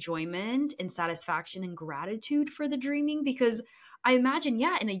more Yes. enjoyment and satisfaction and gratitude for the dreaming, because I imagine,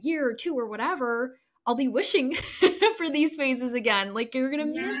 yeah, in a year or two or whatever, I'll be wishing for these phases again. Like you're gonna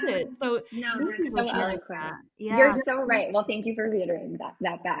miss Yes. it. So No, thank that's you for so sharing that. eloquent. You're Yeah, so right. Well, thank you for reiterating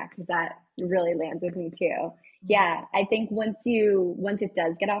that back, because that really lands with me too. yeah, Yeah, I think once it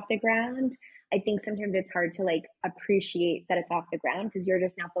does get off the ground, I think sometimes it's hard to like appreciate that it's off the ground, because you're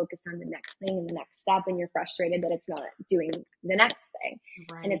just now focused on the next thing and the next step, and you're frustrated that it's not doing the next thing.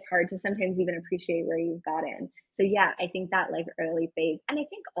 And right. it's hard to sometimes even appreciate where you've gotten. So yeah, I think that like early phase, and I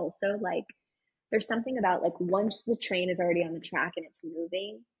think also like there's something about like once the train is already on the track and it's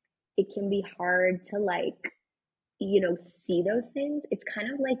moving, it can be hard to like, see those things. It's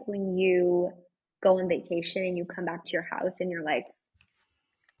kind of like when you go on vacation and you come back to your house and you're like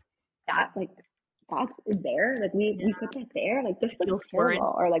that is there. Like Yeah, we put that there. Like this it looks feels foreign.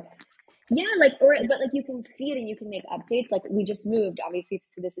 terrible. Or like, yeah, like, or, but like you can see it and you can make updates. Like we just moved, obviously,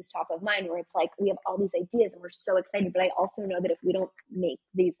 so this is top of mind, where it's like we have all these ideas and we're so excited. But I also know that if we don't make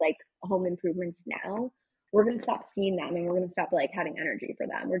these like home improvements now, we're going to stop seeing them and we're going to stop like having energy for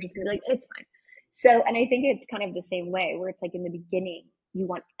them. We're just going to be like, it's fine. So, and I think it's kind of the same way, where it's like in the beginning, you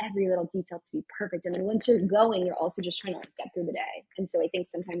want every little detail to be perfect. And then once you're going, you're also just trying to like get through the day. And so I think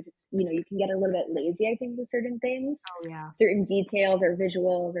sometimes it's, you can get a little bit lazy, I think, with certain things, Oh yeah. certain details or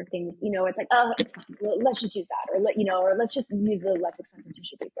visuals or things, it's like, oh, it's fine. Well, let's just use that. Or let's just use the less expensive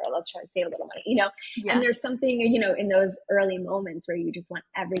tissue paper. Or let's try to save a little money. And Yeah. there's something, in those early moments where you just want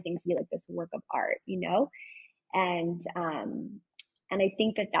everything to be like this work of art. And I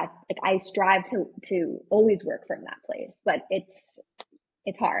think that that's like I strive to always work from that place, but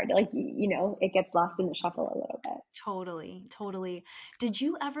it's hard. Like it gets lost in the shuffle a little bit. Totally, totally. Did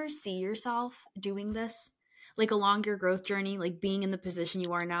you ever see yourself doing this? Like along your growth journey, like being in the position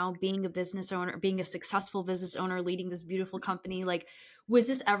you are now, being a business owner, being a successful business owner, leading this beautiful company, like was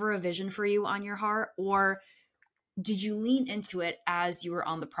this ever a vision for you on your heart, or did you lean into it as you were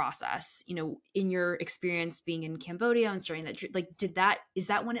on the process, in your experience being in Cambodia and starting that, like is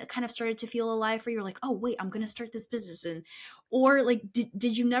that when it kind of started to feel alive for you? You're like, oh wait, I'm going to start this business. And or like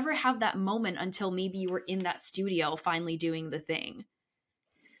did you never have that moment until maybe you were in that studio finally doing the thing?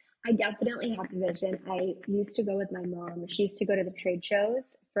 I definitely have the vision. I used to go with my mom. She used to go to the trade shows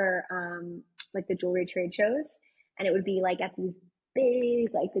for like the jewelry trade shows, and it would be like at these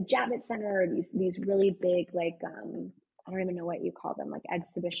big, like the Javits Center, or these really big, like I don't even know what you call them, like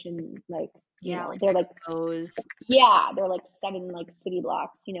exhibition, like Yeah, like they're like, expos. yeah, they're like 7 like city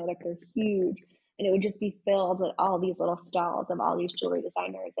blocks, like they're huge. And it would just be filled with all these little stalls of all these jewelry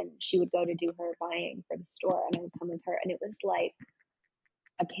designers. And she would go to do her buying for the store, and I would come with her. And it was like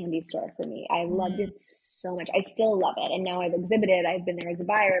a candy store for me. I loved Mm, it so much. I still love it. And now I've exhibited, I've been there as a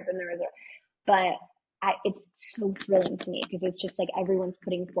buyer, I've been there as a, but it's so thrilling to me, because it's just like everyone's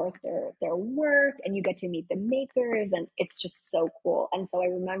putting forth their work, and you get to meet the makers, and it's just so cool. And so I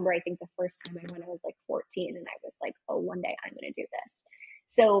remember, I think the first time I went, I was like 14, and I was like, oh, one day I'm going to do this.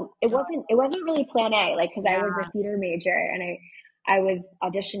 So it wasn't really plan A, like, because I yeah. was a theater major, and I was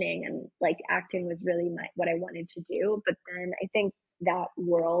auditioning, and like acting was really what I wanted to do. But then I think that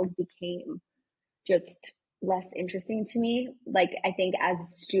world became just less interesting to me. Like, I think as a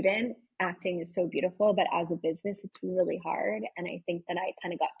student, acting is so beautiful, but as a business, it's really hard. And I think that I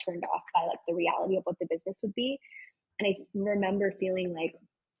kind of got turned off by like the reality of what the business would be. And I remember feeling like,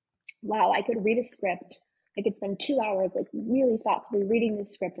 wow, I could read a script I could spend 2 hours like really thoughtfully reading the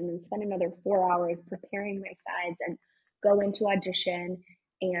script and then spend another 4 hours preparing my sides and go into audition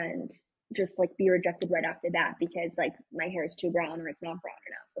and just like be rejected right off the bat because like my hair is too brown or it's not brown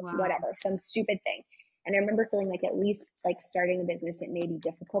enough or Wow. whatever, some stupid thing. And I remember feeling like at least like starting a business, it may be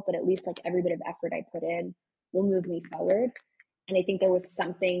difficult, but at least like every bit of effort I put in will move me forward. And I think there was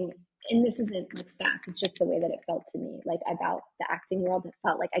something, and this isn't like fact, it's just the way that it felt to me, like about the acting world. It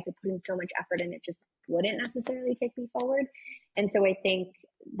felt like I could put in so much effort and it just wouldn't necessarily take me forward. And so I think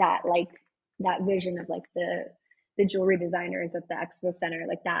that like that vision of like the jewelry designers at the expo center,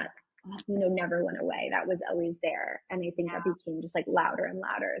 like that, never went away. That was always there. And I think that Yeah. became just like louder and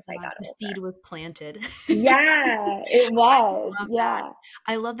louder as I Yeah. got The seed older. was planted. Yeah, it was. Love that. Yeah.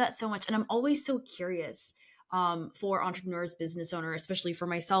 I love that so much. And I'm always so curious for entrepreneurs, business owners, especially for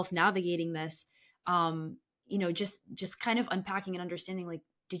myself navigating this, just kind of unpacking and understanding like,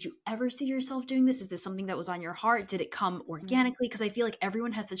 did you ever see yourself doing this? Is this something that was on your heart? Did it come Mm, organically? Because I feel like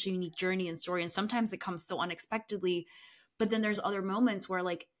everyone has such a unique journey and story, and sometimes it comes so unexpectedly. But then there's other moments where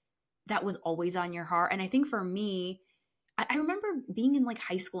like that was always on your heart. And I think for me, I remember being in like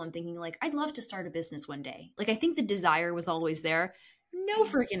high school and thinking like I'd love to start a business one day. Like I think the desire was always there. No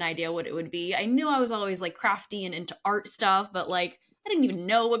yeah. freaking idea what it would be. I knew I was always like crafty and into art stuff, but like I didn't even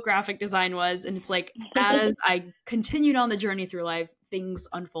know what graphic design was. And it's like as I continued on the journey through life, things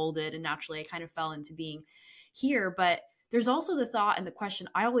unfolded and naturally I kind of fell into being here. But there's also the thought and the question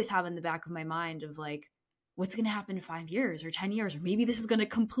I always have in the back of my mind of like, what's going to happen in 5 years or 10 years, or maybe this is going to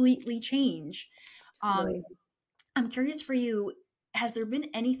completely change. Totally. Um, I'm curious for you, has there been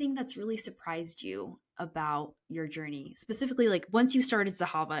anything that's really surprised you about your journey? Specifically, like once you started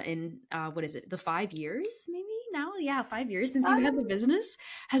Zahava in, what is it, the 5 years maybe now? Yeah, 5 years since you've had the Um, business.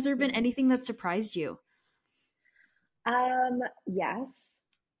 Has there been yeah. anything that surprised you? Yes.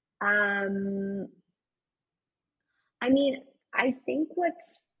 Um, I mean, I think what's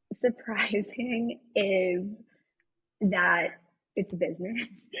surprising is that it's business.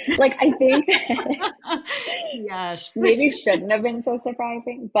 Like, I think Yes. maybe shouldn't have been so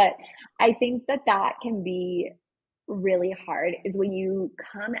surprising, but I think that that can be really hard is when you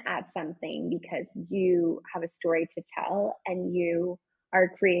come at something because you have a story to tell and you are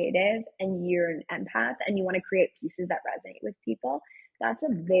creative and you're an empath and you want to create pieces that resonate with people. That's a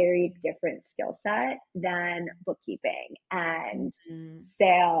very different skill set than bookkeeping and Mm,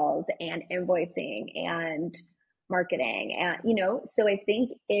 sales and invoicing and marketing and so I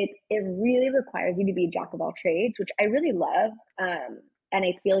think it really requires you to be a jack of all trades, which I really love. And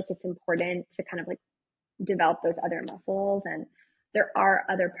I feel like it's important to kind of like develop those other muscles. And there are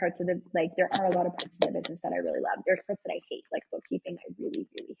other parts of the like there are a lot of parts of the business that I really love. There's parts that I hate, like bookkeeping. I really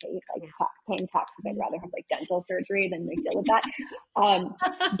really hate, like yeah. paying taxes. I'd rather have like dental surgery than like deal with that.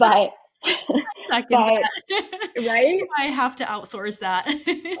 But Second but that. right. I have to outsource that.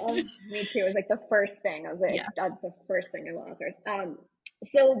 Oh, me too. It was like the first thing. I was like, Yes. that's the first thing I will outsource.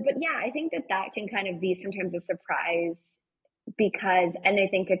 So, but yeah, I think that that can kind of be sometimes a surprise because, and I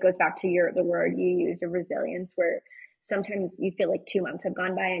think it goes back to the word you used of resilience, where sometimes you feel like 2 months have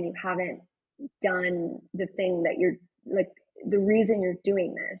gone by and you haven't done the thing that you're like, the reason you're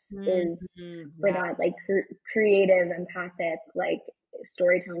doing this is Mhm. for Yeah. that like creative, empathic, like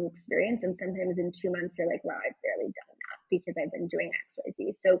storytelling experience. And sometimes in 2 months, you're like, wow, I've barely done that because I've been doing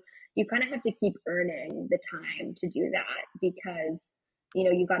XYZ. So you kind of have to keep earning the time to do that because,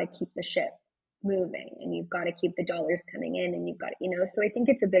 you got to keep the ship moving and you've got to keep the dollars coming in and you've got, so I think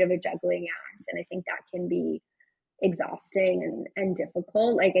it's a bit of a juggling act. And I think that can be exhausting and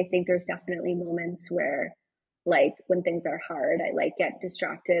difficult. Like I think there's definitely moments where like when things are hard, I like get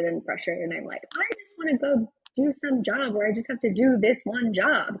distracted and frustrated and I'm like, I just want to go do some job where I just have to do this one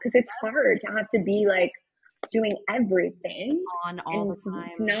job because it's hard to have to be like doing everything On all and the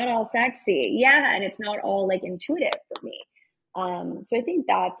it's time. not all sexy. Yeah, and it's not all like intuitive for me. So I think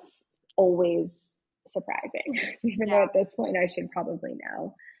that's always surprising, even though at this point I should probably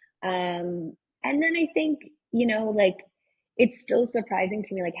know. And then I think, like it's still surprising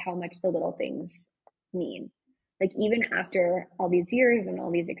to me, like how much the little things mean. Like even after all these years and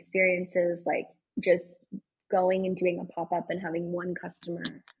all these experiences, like just going and doing a pop up and having one customer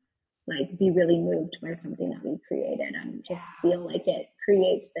like be really moved by something that we created and just feel like it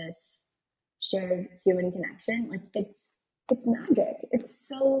creates this shared human connection. Like it's magic. It's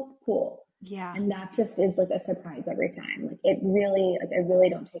so cool. Yeah. And that just is like a surprise every time. Like it really, like I really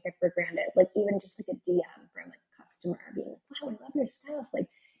don't take it for granted. Like even just like a DM from like a customer being like, wow, I love your stuff. Like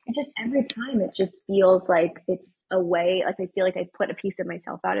it just every time it just feels like it's a way, like I feel like I put a piece of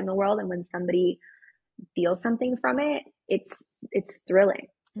myself out in the world. And when somebody feels something from it, it's thrilling.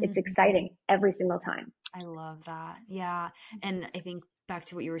 It's Mhm. exciting every single time. I love that. Yeah. And I think back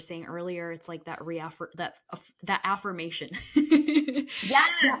to what you were saying earlier, it's like that that affirmation Yeah,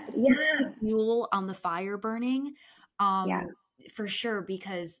 that keeps the yeah, fuel on the fire burning. yeah. Um, for sure,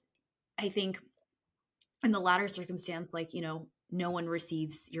 because I think in the latter circumstance, like, no one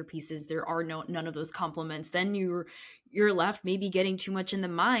receives your pieces. There are none of those compliments. Then you're left maybe getting too much in the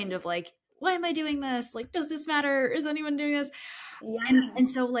mind of like, why am I doing this? Like, does this matter? Is anyone doing this? And Yeah.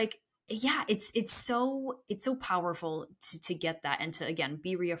 so like, yeah, it's so powerful to get that and to again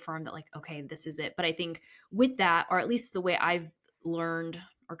be reaffirmed that like, okay, this is it. But I think with that, or at least the way I've learned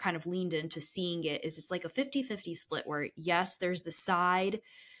or kind of leaned into seeing it, is it's like a 50-50 split where yes, there's the side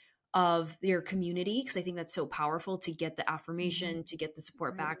of your community, because I think that's so powerful to get the Mhm. affirmation, to get the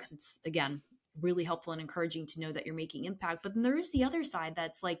support Right. back, because it's again really helpful and encouraging to know that you're making impact. But then there is the other side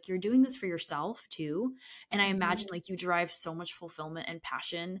that's like you're doing this for yourself too. And I imagine Mhm. like you derive so much fulfillment and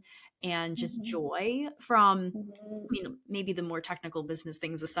passion and just Mhm. joy from, Mhm. maybe the more technical business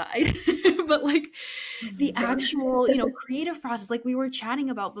things aside, but like the Right. actual, creative process, like we were chatting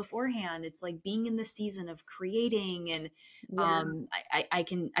about beforehand. It's like being in the season of creating, and Yeah. I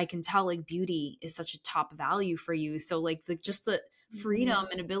can tell like beauty is such a top value for you. So like just the freedom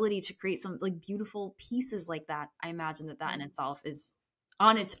Mhm. and ability to create some like beautiful pieces like that. I imagine that in Yes. itself is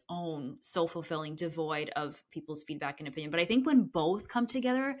on its own so fulfilling, devoid of people's feedback and opinion. But I think when both come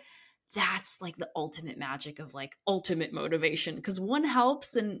together, that's like the ultimate magic of like ultimate motivation, because one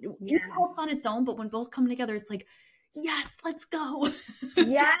helps and each helps on its Yes. own, but when both come together it's like, yes, let's go. Yeah,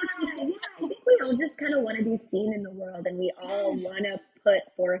 yeah. I think we all just kind of want to be seen in the world, and we all Yes. want to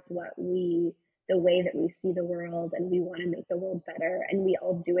put forth the way that we see the world, and we want to make the world better, and we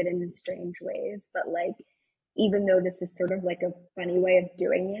all do it in strange ways. But like, even though this is sort of like a funny way of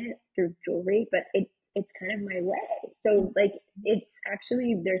doing it through jewelry, but it's kind of my way. So like, it's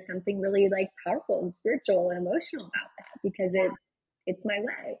actually there's something really like powerful and spiritual and emotional about that because it's my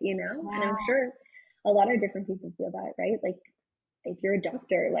way, and Yeah. I'm sure a lot of different people feel that, right? Like if you're a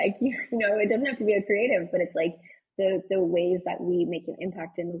doctor, like it doesn't have to be a creative, but it's like the ways that we make an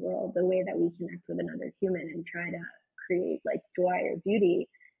impact in the world, the way that we connect with another human and try to create like joy or beauty,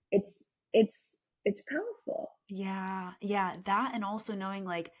 it's it's it's powerful. Yeah. Yeah. That, and also knowing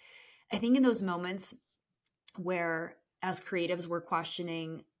like, I think in those moments where as creatives we're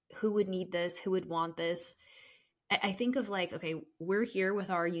questioning who would need this, who would want this, I think of like, okay, we're here with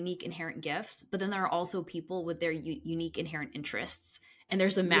our unique inherent gifts, but then there are also people with their unique inherent interests, and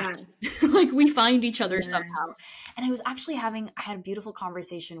there's a match. Yes. Like we find each other Yes. somehow. And I had a beautiful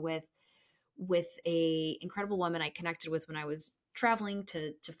conversation with a incredible woman I connected with when I was traveling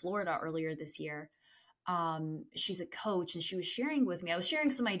to Florida earlier this year. She's a coach, and she was sharing with me, I was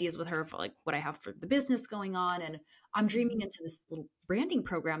sharing some ideas with her for like what I have for the business going on, and I'm dreaming Mhm. into this little branding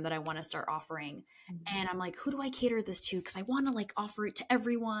program that I want to start offering. And I'm like, who do I cater this to, because I want to like offer it to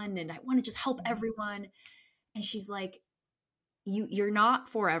everyone and I want to just help Mhm. everyone. And she's like, you're not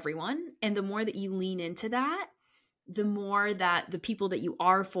for everyone, and the more that you lean into that, the more that the people that you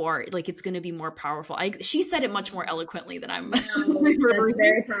are for, like it's going to be more powerful. She said it much more eloquently than I'm No, that's reversing.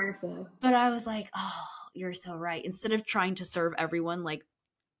 very powerful. But I was like, oh, you're so right. Instead of trying to serve everyone, like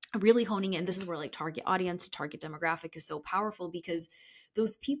really honing in, this is where like target audience, target demographic is so powerful, because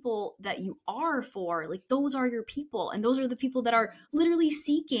those people that you are for, like those are your people. And those are the people that are literally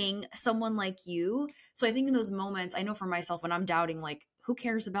seeking someone like you. So I think in those moments, I know for myself, when I'm doubting, like, who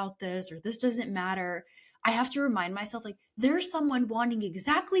cares about this or this doesn't matter, I have to remind myself, like, there's someone wanting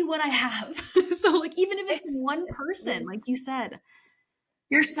exactly what I have. So, like, even if it's It's one person, like yes. you said.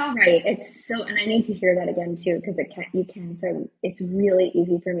 You're so right. It's so, and I need to hear that again too, because you can. So it's really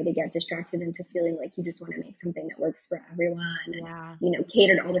easy for me to get distracted into feeling like you just want to make something that works for everyone and, Yeah.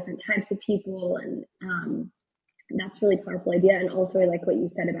 cater to all different types of people. And that's really powerful idea. And also, I like what you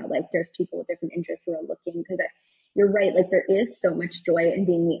said about like there's people with different interests who are looking because you're right. Like there is so much joy in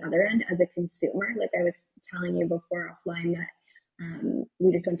being the other end as a consumer. Like I was telling you before offline that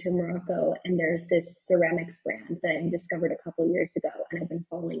we just went to Morocco and there's this ceramics brand that I discovered a couple years ago and I've been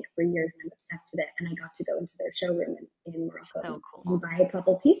following it for years and I'm obsessed with it. And I got to go into their showroom in Morocco So and cool. buy a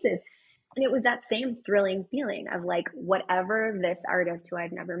couple pieces. And it was that same thrilling feeling of like whatever this artist who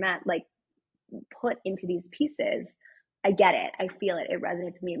I've never met, like put into these pieces, I get it. I feel it. It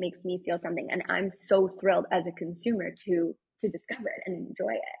resonates with me. It makes me feel something. And I'm so thrilled as a consumer to discover it and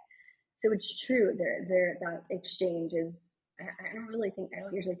enjoy it. So it's true. That exchange is. I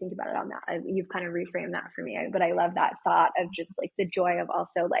don't usually think about it on that. You've kind of reframed that for me, but I love that thought of just like the joy of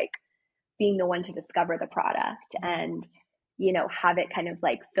also like being the one to discover the product and have it kind of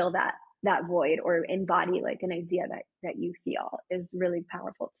like fill that void or embody like an idea that you feel is really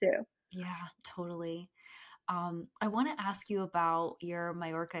powerful too. Yeah, totally. I want to ask you about your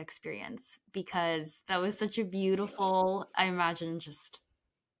Mallorca experience because that was such a beautiful, I imagine, just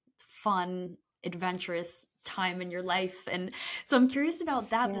fun, adventurous time in your life. And so I'm curious about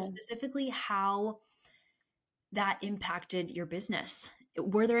that, but Yeah. specifically how that impacted your business.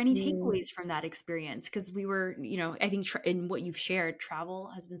 Were there any Mm, takeaways from that experience? Because we were, I think in what you've shared, travel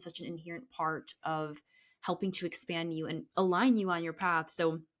has been such an inherent part of helping to expand you and align you on your path.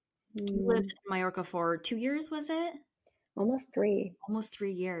 So you lived mm, in Mallorca for 2 years, was it? almost three. Almost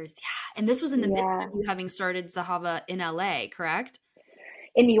 3 years. Yeah. And this was in the midst of Yeah. you having started Zahava in LA, correct?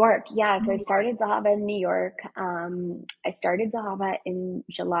 In New York, yeah. So New I York. started Zahava in New York. I started Zahava in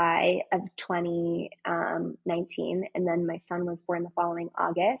July of 2019, and then my son was born the following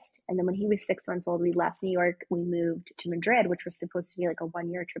August. And then when he was 6 months old, we left New York. We moved to Madrid, which was supposed to be like a 1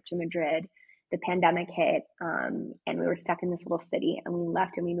 year trip to Madrid. The pandemic hit, and we were stuck in this little city, and we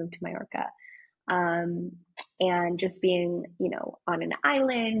left and we moved to Mallorca. Um, and just being, on an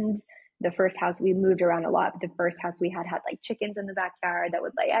island. The first house we moved around a lot, but the first house we had like chickens in the backyard that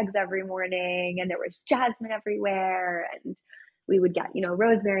would lay eggs every morning, and there was jasmine everywhere, and we would get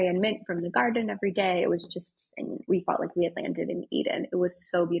rosemary and mint from the garden every day. It was just, and we felt like we had landed in Eden. It was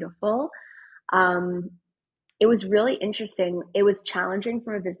so beautiful. Um, it was really interesting. It was challenging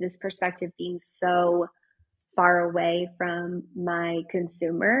from a business perspective, being so far away from my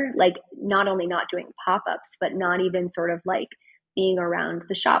consumer, like not only not doing pop-ups, but not even sort of like being around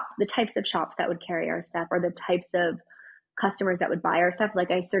the shop, the types of shops that would carry our stuff or the types of customers that would buy our stuff. Like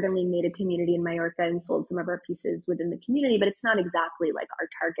I certainly made a community in Mallorca and sold some of our pieces within the community, but it's not exactly like our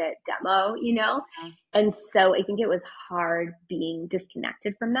target demo. Yeah. And so I think it was hard being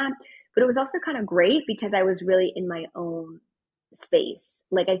disconnected from that. But it was also kind of great because I was really in my own space.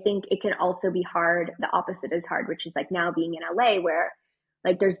 Like I think it can also be hard. The opposite is hard, which is like now being in LA where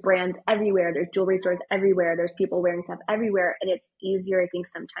like there's brands everywhere, there's jewelry stores everywhere, there's people wearing stuff everywhere. And it's easier, I think,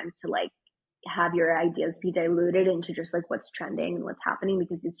 sometimes to like have your ideas be diluted into just like what's trending and what's happening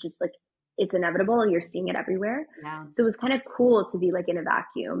because it's just like it's inevitable. You're seeing it everywhere. Yeah. So it was kind of cool to be like in a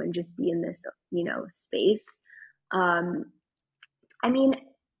vacuum and just be in this, space. Um, I mean,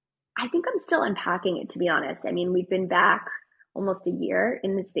 I think I'm still unpacking it, to be honest. I mean, we've been back almost a year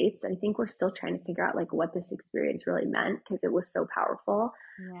in the States. I think we're still trying to figure out like what this experience really meant because it was so powerful.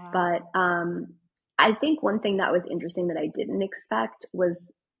 Yeah. But I think one thing that was interesting that I didn't expect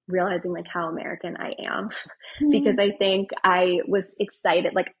was realizing like how American I am because Mhm. I think I was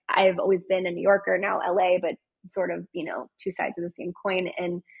excited. Like I've always been a New Yorker, now LA, but sort of, two sides of the same coin.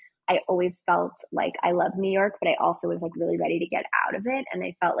 And I always felt like I loved New York, but I also was like really ready to get out of it. And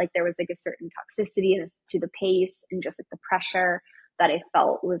I felt like there was like a certain toxicity to the pace and just like the pressure that I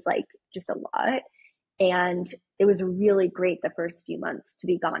felt was like just a lot. And it was really great the first few months to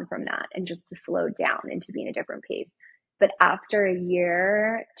be gone from that and just to slow down and to be in a different pace. But after a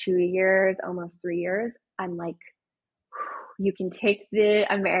year, 2 years, almost 3 years, I'm like, you can take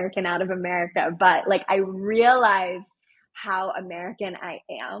the American out of America. But like, I realized how American I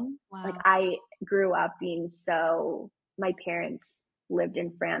am. Like, Wow. I grew up being so, my parents lived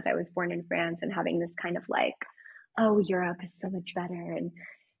in France. I was born in France and having this kind of like, oh, Europe is so much better.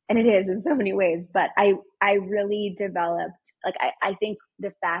 And it is in so many ways. But I really developed, like, I think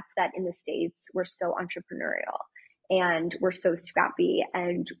the fact that in the States, we're so entrepreneurial and we're so scrappy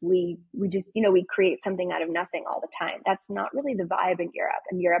and we just we create something out of nothing all the time. That's not really the vibe in Europe,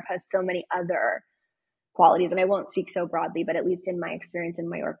 and Europe has so many other qualities. And I won't speak so broadly, but at least in my experience in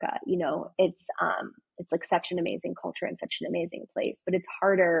Mallorca, it's like such an amazing culture and such an amazing place, but it's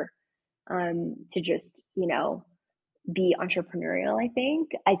harder to just be entrepreneurial. I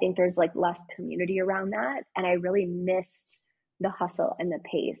think there's like less community around that, and I really missed the hustle and the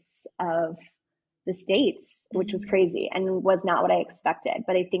pace of the States, which was Mhm. crazy and was not what I expected.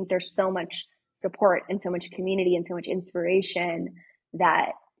 But I think there's so much support and so much community and so much inspiration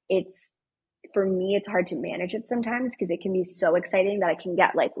that it's, for me, it's hard to manage it sometimes because it can be so exciting that I can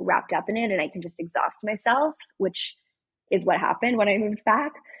get like wrapped up in it and I can just exhaust myself, which is what happened when I moved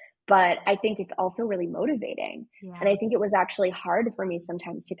back. But I think it's also really motivating. And Yeah. I think it was actually hard for me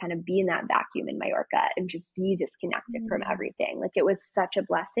sometimes to kind of be in that vacuum in Mallorca and just be disconnected from Mm. everything. Like it was such a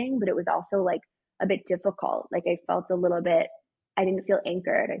blessing, but it was also like a bit difficult. Like I felt a little bit, I didn't feel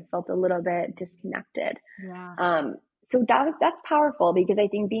anchored. I felt a little bit disconnected. Yeah. So that's powerful because I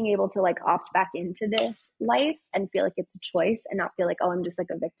think being able to like opt back into this life and feel like it's a choice and not feel like, oh, I'm just like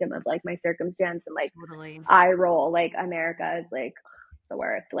a victim of like my circumstance and like Totally. I roll like America is like the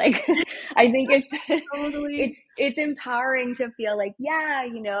worst. Like, I think it's, Totally. it's empowering to feel like, yeah,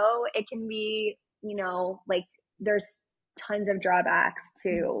 it can be, like there's tons of drawbacks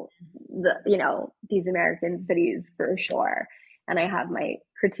to these American cities for sure. And I have my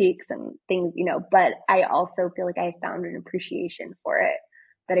critiques and things, but I also feel like I found an appreciation for it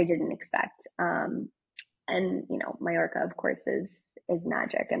that I didn't expect. And Mallorca, of course, is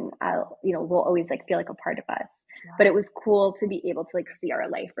magic, and I'll will always like feel like a part of us. Yeah. But it was cool to be able to like see our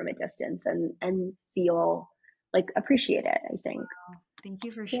life from a distance and feel like appreciate it, I think. Wow. Thank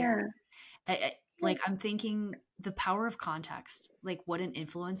you for sharing. Yeah. Like I'm thinking the power of context, like what an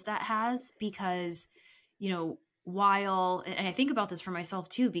influence that has, because, while, and I think about this for myself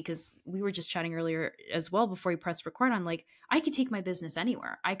too, because we were just chatting earlier as well before we pressed record on like, I could take my business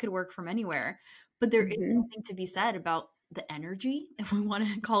anywhere. I could work from anywhere, but there is Mm-hmm. something to be said about the energy, if we want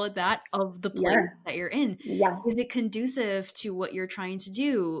to call it that, of the place Yeah. that you're in. Yeah. Is it conducive to what you're trying to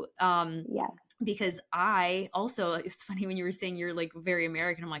do? Yeah. Because I also, it's funny when you were saying you're like very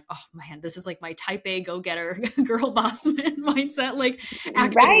American. I'm like, oh man, this is like my type A go getter girl boss man mindset, like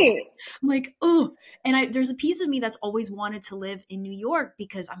activated. Right. I'm like, oh, and there's a piece of me that's always wanted to live in New York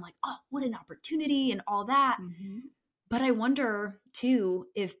because I'm like, oh, what an opportunity and all that. Mm-hmm. But I wonder too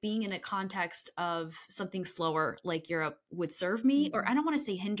if being in a context of something slower like Europe would serve me, or I don't want to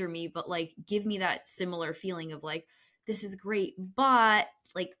say hinder me, but like give me that similar feeling of like, this is great, but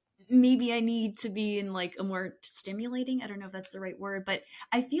like maybe I need to be in like a more stimulating, I don't know if that's the right word, but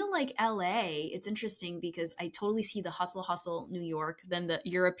I feel like LA, it's interesting because I totally see the hustle New York, then the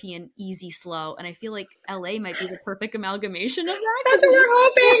European easy slow. And I feel like LA might be the perfect amalgamation of that That's what we're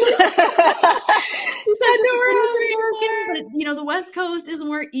hoping. because That's what it we're is hoping American, but for. the West Coast is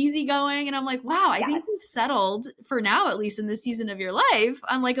more easygoing. And I'm like, wow, I Yes. think you've settled for now, at least in this season of your life,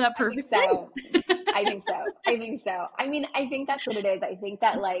 on like that I think perfect so. place. I think so. I think so. I mean, I think that's what it is. I think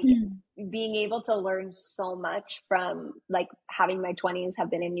that like being able to learn so much from like having my 20s have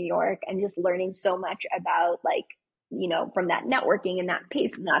been in New York and just learning so much about like, from that networking and that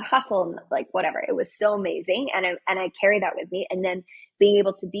pace and that hustle and like whatever. It was so amazing. And I carry that with me. And then being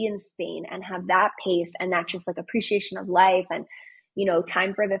able to be in Spain and have that pace and that just like appreciation of life and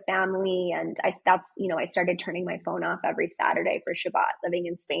time for the family. And I started turning my phone off every Saturday for Shabbat living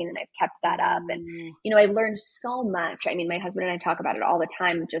in Spain. And I've kept that up. And, Ooh. I learned so much. I mean, my husband and I talk about it all the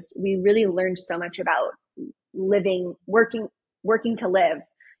time. Just, we really learned so much about living, working to live,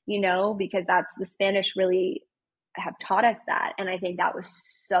 because that's the Spanish really have taught us that. And I think that was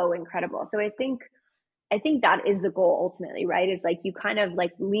so incredible. So I think that is the goal ultimately, right? Is like you kind of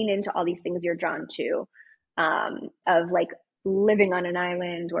like lean into all these things you're drawn to, of like living on an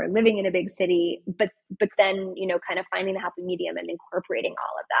island or living in a big city, but then kind of finding the happy medium and incorporating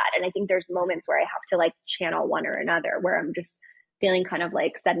all of that. And I think there's moments where I have to like channel one or another, where I'm just feeling kind of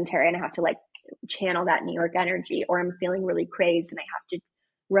like sedentary and I have to like channel that New York energy, or I'm feeling really crazed and I have to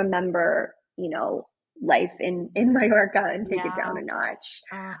remember, life in Mallorca and take it Yeah. down a notch.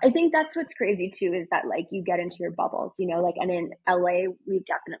 I think that's what's crazy too, is that like you get into your bubbles, like, and in LA, we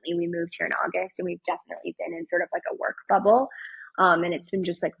moved here in August and we've definitely been in sort of like a work bubble. And it's been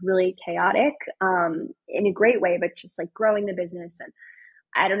just like really chaotic, in a great way, but just like growing the business. And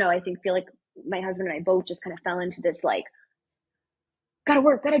I don't know, feel like my husband and I both just kind of fell into this, like, gotta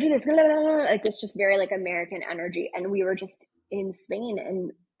work, gotta do this, blah, blah, blah, like this just very like American energy. And we were just in Spain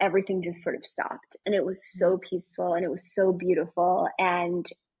and everything just sort of stopped. And it was so peaceful and it was so beautiful. And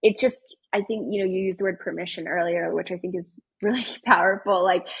it just, I think, you used the word permission earlier, which I think is really powerful,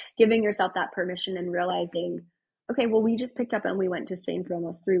 like giving yourself that permission and realizing, okay, well, we just picked up and we went to Spain for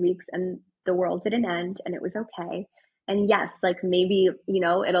almost 3 weeks and the world didn't end and it was okay. And yes, like maybe,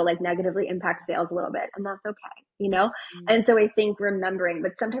 it'll like negatively impact sales a little bit and that's okay. And so I think remembering,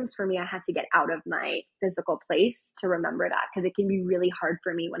 but sometimes for me, I have to get out of my physical place to remember that, because it can be really hard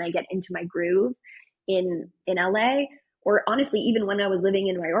for me when I get into my groove in LA, or honestly, even when I was living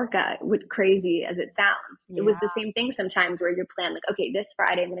in Mallorca, crazy as it sounds, it was Yeah. the same thing sometimes, where you're planned like, okay, this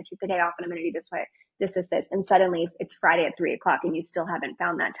Friday, I'm going to take the day off and I'm going to do this way, this. And suddenly it's Friday at 3 o'clock and you still haven't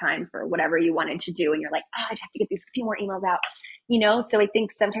found that time for whatever you wanted to do. And you're like, oh, I just have to get these few more emails out. So I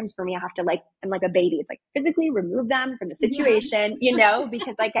think sometimes for me, I have to like, I'm like a baby. It's like physically remove them from the Yeah. situation,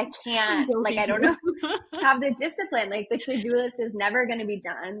 because like I can't, like, I don't know, have the discipline. Like the to-do list is never going to be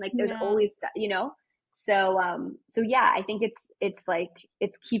done. Like there's Yeah. always stuff. So yeah, I think it's like,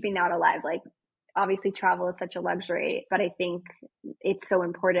 it's keeping that alive. Like obviously travel is such a luxury, but I think it's so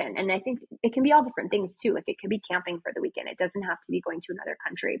important. And I think it can be all different things too. Like it could be camping for the weekend. It doesn't have to be going to another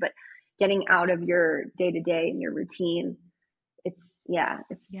country, but getting out of your day to day and your routine. It's Yeah.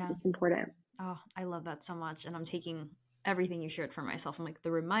 it's important. Oh, I love that so much. And I'm taking everything you shared for myself. I'm like,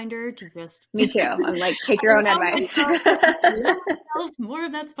 the reminder to just Me too. I'm like, take your own allow advice. myself, allow myself more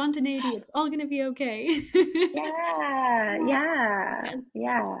of that spontaneity. It's all going to be okay. Yeah, yeah, Yes.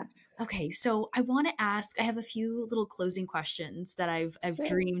 yeah. Okay, so I want to ask, I have a few little closing questions that I've Sure.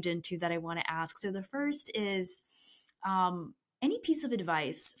 dreamed into that I want to ask. So the first is any piece of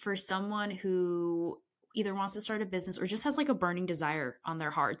advice for someone who either wants to start a business or just has like a burning desire on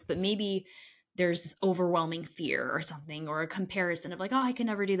their hearts, but maybe there's this overwhelming fear or something or a comparison of like, oh, I can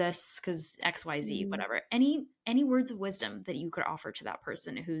never do this because XYZ, Mhm. whatever. Any words of wisdom that you could offer to that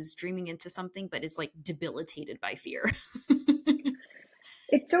person who's dreaming into something but is like debilitated by fear?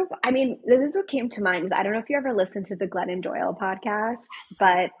 It's so, I mean, this is what came to mind. Is I don't know if you ever listened to the Glennon Doyle podcast, Yes, I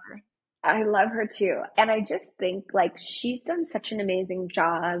love but her. I love her too. And I just think like she's done such an amazing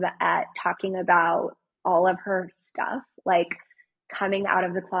job at talking about all of her stuff, like coming out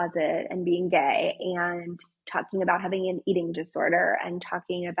of the closet and being gay and talking about having an eating disorder and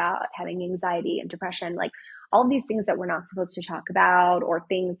talking about having anxiety and depression, like all of these things that we're not supposed to talk about or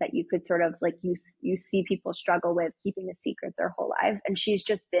things that you could sort of like you see people struggle with keeping a secret their whole lives. And she's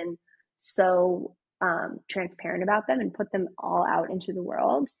just been so transparent about them and put them all out into the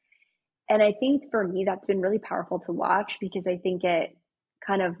world. And I think for me, that's been really powerful to watch because I think it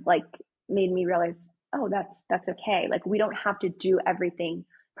kind of like made me realize, oh, that's okay. Like we don't have to do everything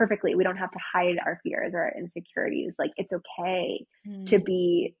perfectly. We don't have to hide our fears or our insecurities. Like it's okay to Mm,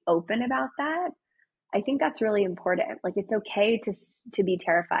 be open about that. I think that's really important. Like it's okay to be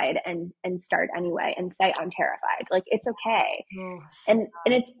terrified and start anyway and say I'm terrified. Like it's okay. oh, so And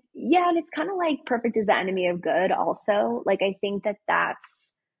good. it's yeah, and it's kind of like perfect is the enemy of good also. Like I think that that's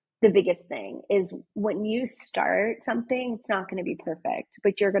the biggest thing is when you start something, it's not going to be perfect,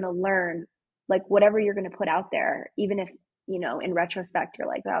 but you're going to learn like whatever you're going to put out there, even if, you know, in retrospect you're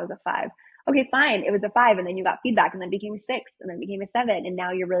like that was a 5. Okay, fine. It was a 5 and then you got feedback and then became a 6 and then became a 7 and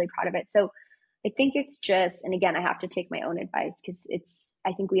now you're really proud of it. So I think it's just, and again, I have to take my own advice because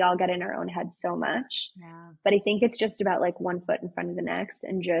I think we all get in our own heads so much. Yeah. But I think it's just about like one foot in front of the next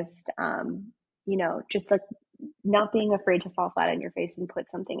and just, just like not being afraid to fall flat on your face and put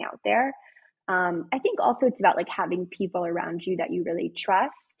something out there. I think also it's about like having people around you that you really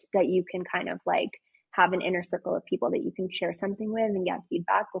trust, that you can kind of like have an inner circle of people that you can share something with and get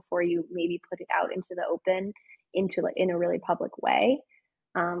feedback before you maybe put it out into the open, into like in a really public way.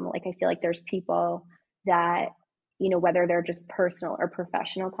 Like I feel like there's people that, you know, whether they're just personal or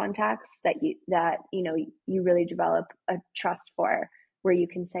professional contacts that you know you really develop a trust for, where you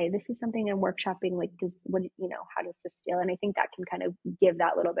can say this is something I'm workshopping, like does what, you know, how does this feel? And I think that can kind of give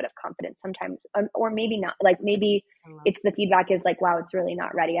that little bit of confidence sometimes, or maybe not. Like maybe I love it's the feedback is like, wow, it's really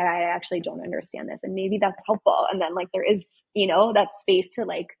not ready, I actually don't understand this, and maybe that's helpful, and then like there is, you know, that space to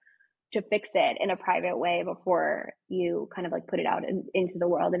like to fix it in a private way before you kind of like put it out into the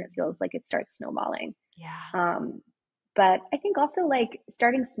world and it feels like it starts snowballing. yeah. um, but I think also like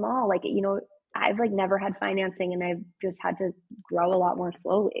starting small, like, you know, I've like never had financing and I've just had to grow a lot more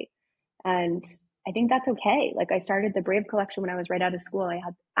slowly. And I think that's okay. Like I started the Brave collection when I was right out of school. I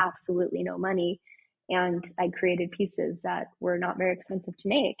had absolutely no money and I created pieces that were not very expensive to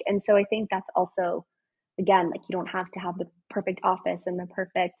make. And so I think that's also, again, like you don't have to have the perfect office and the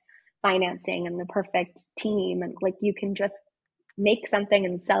perfect financing and the perfect team. And like you can just make something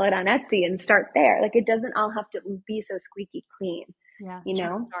and sell it on Etsy and start there. Like it doesn't all have to be so squeaky clean, Yeah. you Just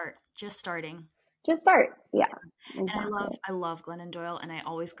know? start. Just starting. Just start. Yeah. Yeah, And exactly. I love Glennon Doyle, and I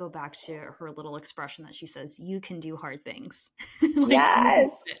always go back to her little expression that she says, "You can do hard things." Like you can Yes,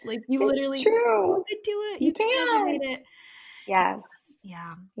 do it. Like you it's literally, you true. could do it. You You could can. navigate it. Yes.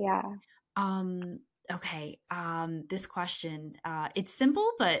 Yeah. Yeah. Um, okay. This question, it's simple,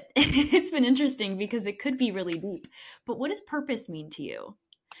 but it's been interesting because it could be really deep. But what does purpose mean to you?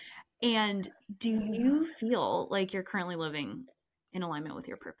 And do you feel like you're currently living in alignment with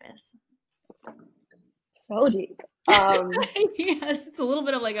your purpose? So deep. Um, Yes, it's a little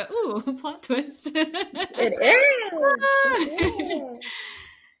bit of like a ooh plot twist. it is. It is.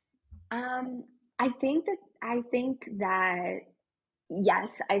 Um, I think that yes,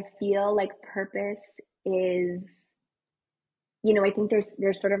 I feel like purpose is, you know, I think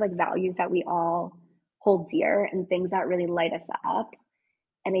there's sort of like values that we all hold dear and things that really light us up.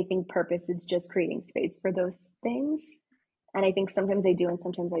 And I think purpose is just creating space for those things. And I think sometimes I do and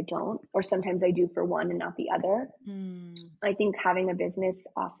sometimes I don't, or sometimes I do for one and not the other. Hmm. I think having a business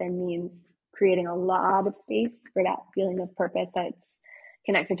often means creating a lot of space for that feeling of purpose that's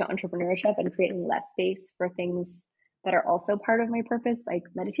connected to entrepreneurship and creating less space for things that are also part of my purpose, like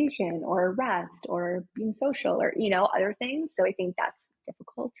meditation or rest or being social or, you know, other things. So I think that's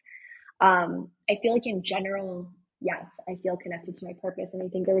difficult. I feel like in general, yes, I feel connected to my purpose. And I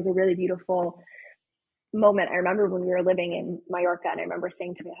think there was a really beautiful moment. I remember when we were living in Mallorca, and I remember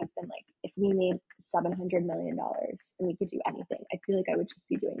saying to my husband, like, if we made $700 million and we could do anything, I feel like I would just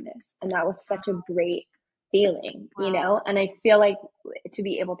be doing this. And that was such a great feeling, you Wow. know? And I feel like to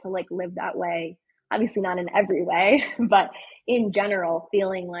be able to like live that way, obviously not in every way, but in general,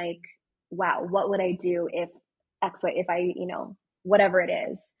 feeling like, wow, what would I do if X, Y, if I, you know, whatever it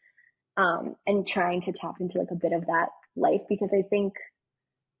is. And trying to tap into like a bit of that life because I think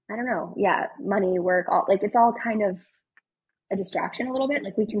I don't know. Yeah, money, work, all like it's all kind of a distraction a little bit.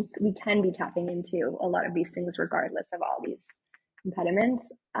 Like we can be tapping into a lot of these things regardless of all these impediments.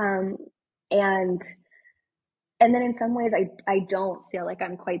 And and then in some ways I don't feel like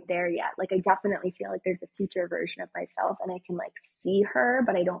I'm quite there yet. Like I definitely feel like there's a future version of myself and I can like see her,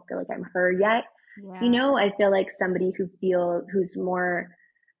 but I don't feel like I'm her yet. You Yeah. know, I feel like somebody who's more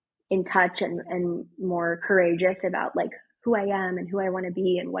in touch and more courageous about like who I am and who I want to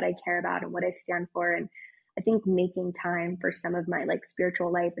be and what I care about and what I stand for. And I think making time for some of my like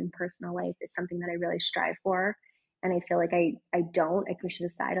spiritual life and personal life is something that I really strive for. And I feel like I don't, I push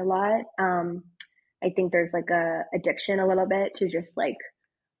it aside a lot. I think there's like a addiction a little bit to just like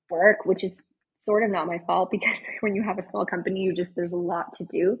work, which is sort of not my fault because when you have a small company, there's a lot to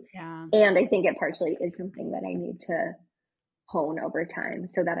do. Yeah. And I think it partially is something that I need to hone over time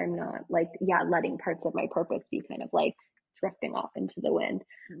so that I'm not like, yeah, letting parts of my purpose be kind of like drifting off into the wind.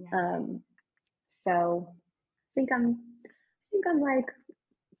 Yeah. Um, so I think I'm like,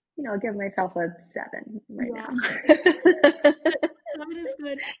 you know, give myself a 7 right Yeah. now. So it is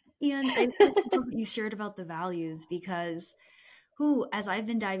good. And I love what you shared about the values because who, as I've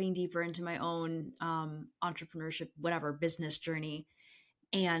been diving deeper into my own entrepreneurship, whatever business journey,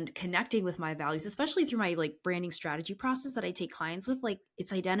 and connecting with my values, especially through my like branding strategy process that I take clients with, like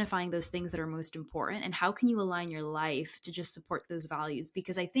it's identifying those things that are most important and how can you align your life to just support those values?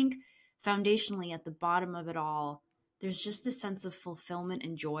 Because I think foundationally at the bottom of it all, there's just this sense of fulfillment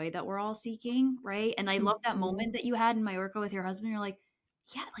and joy that we're all seeking, right? And I love that Mhm. moment that you had in Mallorca with your husband. You're like,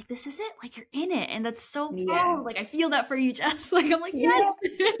 yeah, like this is it. Like you're in it. And that's so Yeah. powerful. Like I feel that for you, Jess. Like I'm like, Yeah. yes.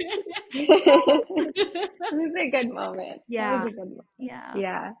 It Yes. was a good moment. That was Yeah. a good moment. Yeah.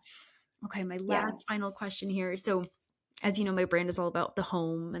 Yeah. Okay, my Yeah. last final question here. So, as you know, my brand is all about the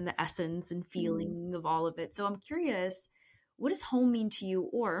home and the essence and Mm. feeling of all of it. So, I'm curious, what does home mean to you,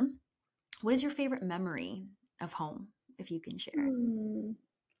 or what is your favorite memory of home, if you can share? Hmm.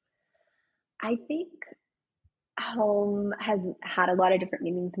 I think home has had a lot of different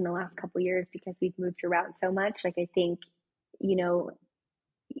meanings in the last couple of years because we've moved around so much. Like I think, you know,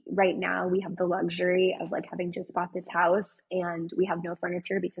 right now we have the luxury of like having just bought this house and we have no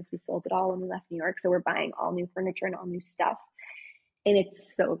furniture because we sold it all when we left New York. So we're buying all new furniture and all new stuff. And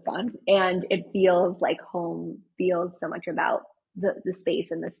it's so fun. And it feels like home feels so much about the space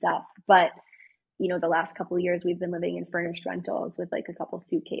and the stuff. But you know, the last couple of years we've been living in furnished rentals with like a couple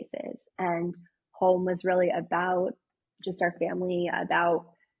suitcases. And home was really about just our family, about,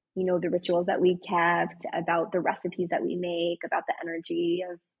 you know, the rituals that we kept, about the recipes that we make, about the energy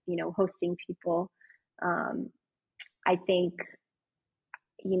of, you know, hosting people. Um, I think,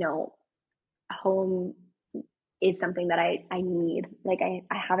 you know, home is something that I need. Like I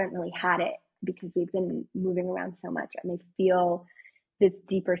haven't really had it because we've been moving around so much and I feel this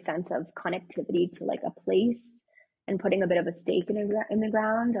deeper sense of connectivity to like a place and putting a bit of a stake in the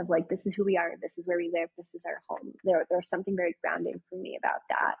ground of like this is who we are, this is where we live, this is our home. There's something very grounding for me about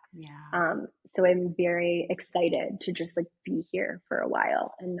that. Yeah. So I'm very excited to just like be here for a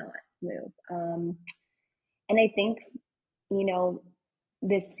while and not move. And I think, you know,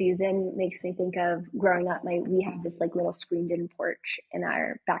 this season makes me think of growing up. We have this like little screened in porch in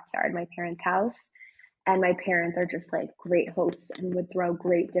our backyard, my parents' house. And my parents are just like great hosts and would throw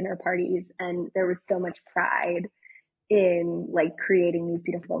great dinner parties. And there was so much pride in like creating these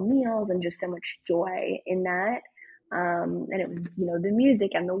beautiful meals and just so much joy in that. And it was, you know, the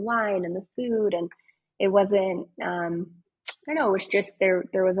music and the wine and the food. And it wasn't, I don't know, it was just there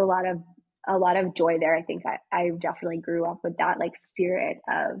was a lot of joy there. I think I definitely grew up with that like spirit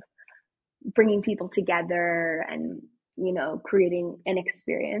of bringing people together and you know creating an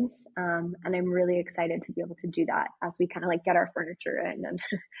experience, and I'm really excited to be able to do that as we kind of like get our furniture in and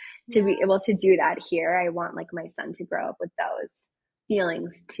to Yeah. be able to do that here. I want like my son to grow up with those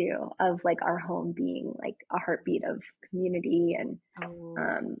feelings too of like our home being like a heartbeat of community and Oh,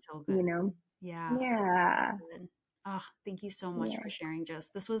 so you good. know. Yeah. Yeah. Good. Oh, thank you so much for Yeah. sharing, Jess.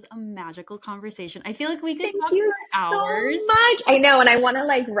 This was a magical conversation. I feel like we could Thank talk you for so hours. much. I know, and I want to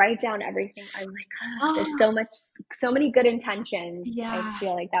like write down everything. I'm like, there's Oh, so much, so many good intentions. I yeah.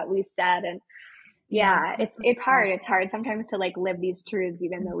 feel like that we said, and Yeah, That's the it's spirit. hard. It's hard sometimes to like live these truths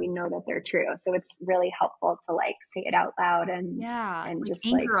even though we know that they're true. So it's really helpful to like say it out loud Yeah, and like just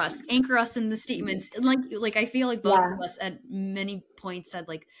like anchor us in the statements. And like I feel like both yeah, of us at many points said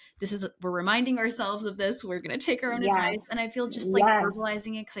like we're reminding ourselves of this. We're gonna take our own yes, advice, and I feel just like yes,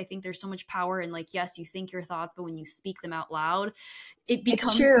 verbalizing it because I think there's so much power in like yes, you think your thoughts, but when you speak them out loud, it it's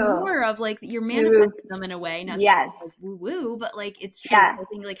becomes true. more of like you're You manifesting them in a way, not to yes, like woo woo, but like it's true. yeah, I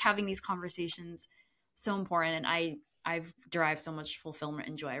think like having these conversations so important, and I've derived so much fulfillment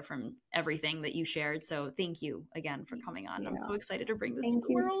and joy from everything that you shared. So thank you again for coming on. I'm you. so excited to bring this to Thank the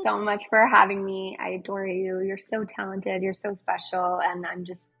you world. so much for having me. I adore you. You're so talented. You're so special. And I'm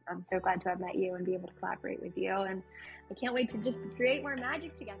so glad to have met you and be able to collaborate with you. And I can't wait to just create more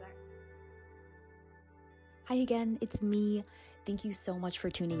magic together. Hi again, it's me. Thank you so much for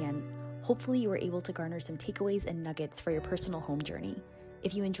tuning in. Hopefully, you were able to garner some takeaways and nuggets for your personal home journey.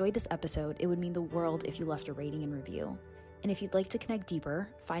 If you enjoyed this episode, it would mean the world if you left a rating and review. And if you'd like to connect deeper,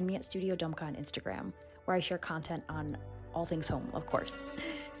 find me at Studio Dumka on Instagram, where I share content on all things home, of course.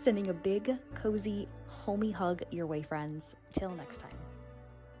 Sending a big, cozy, homey hug your way, friends. Till next time.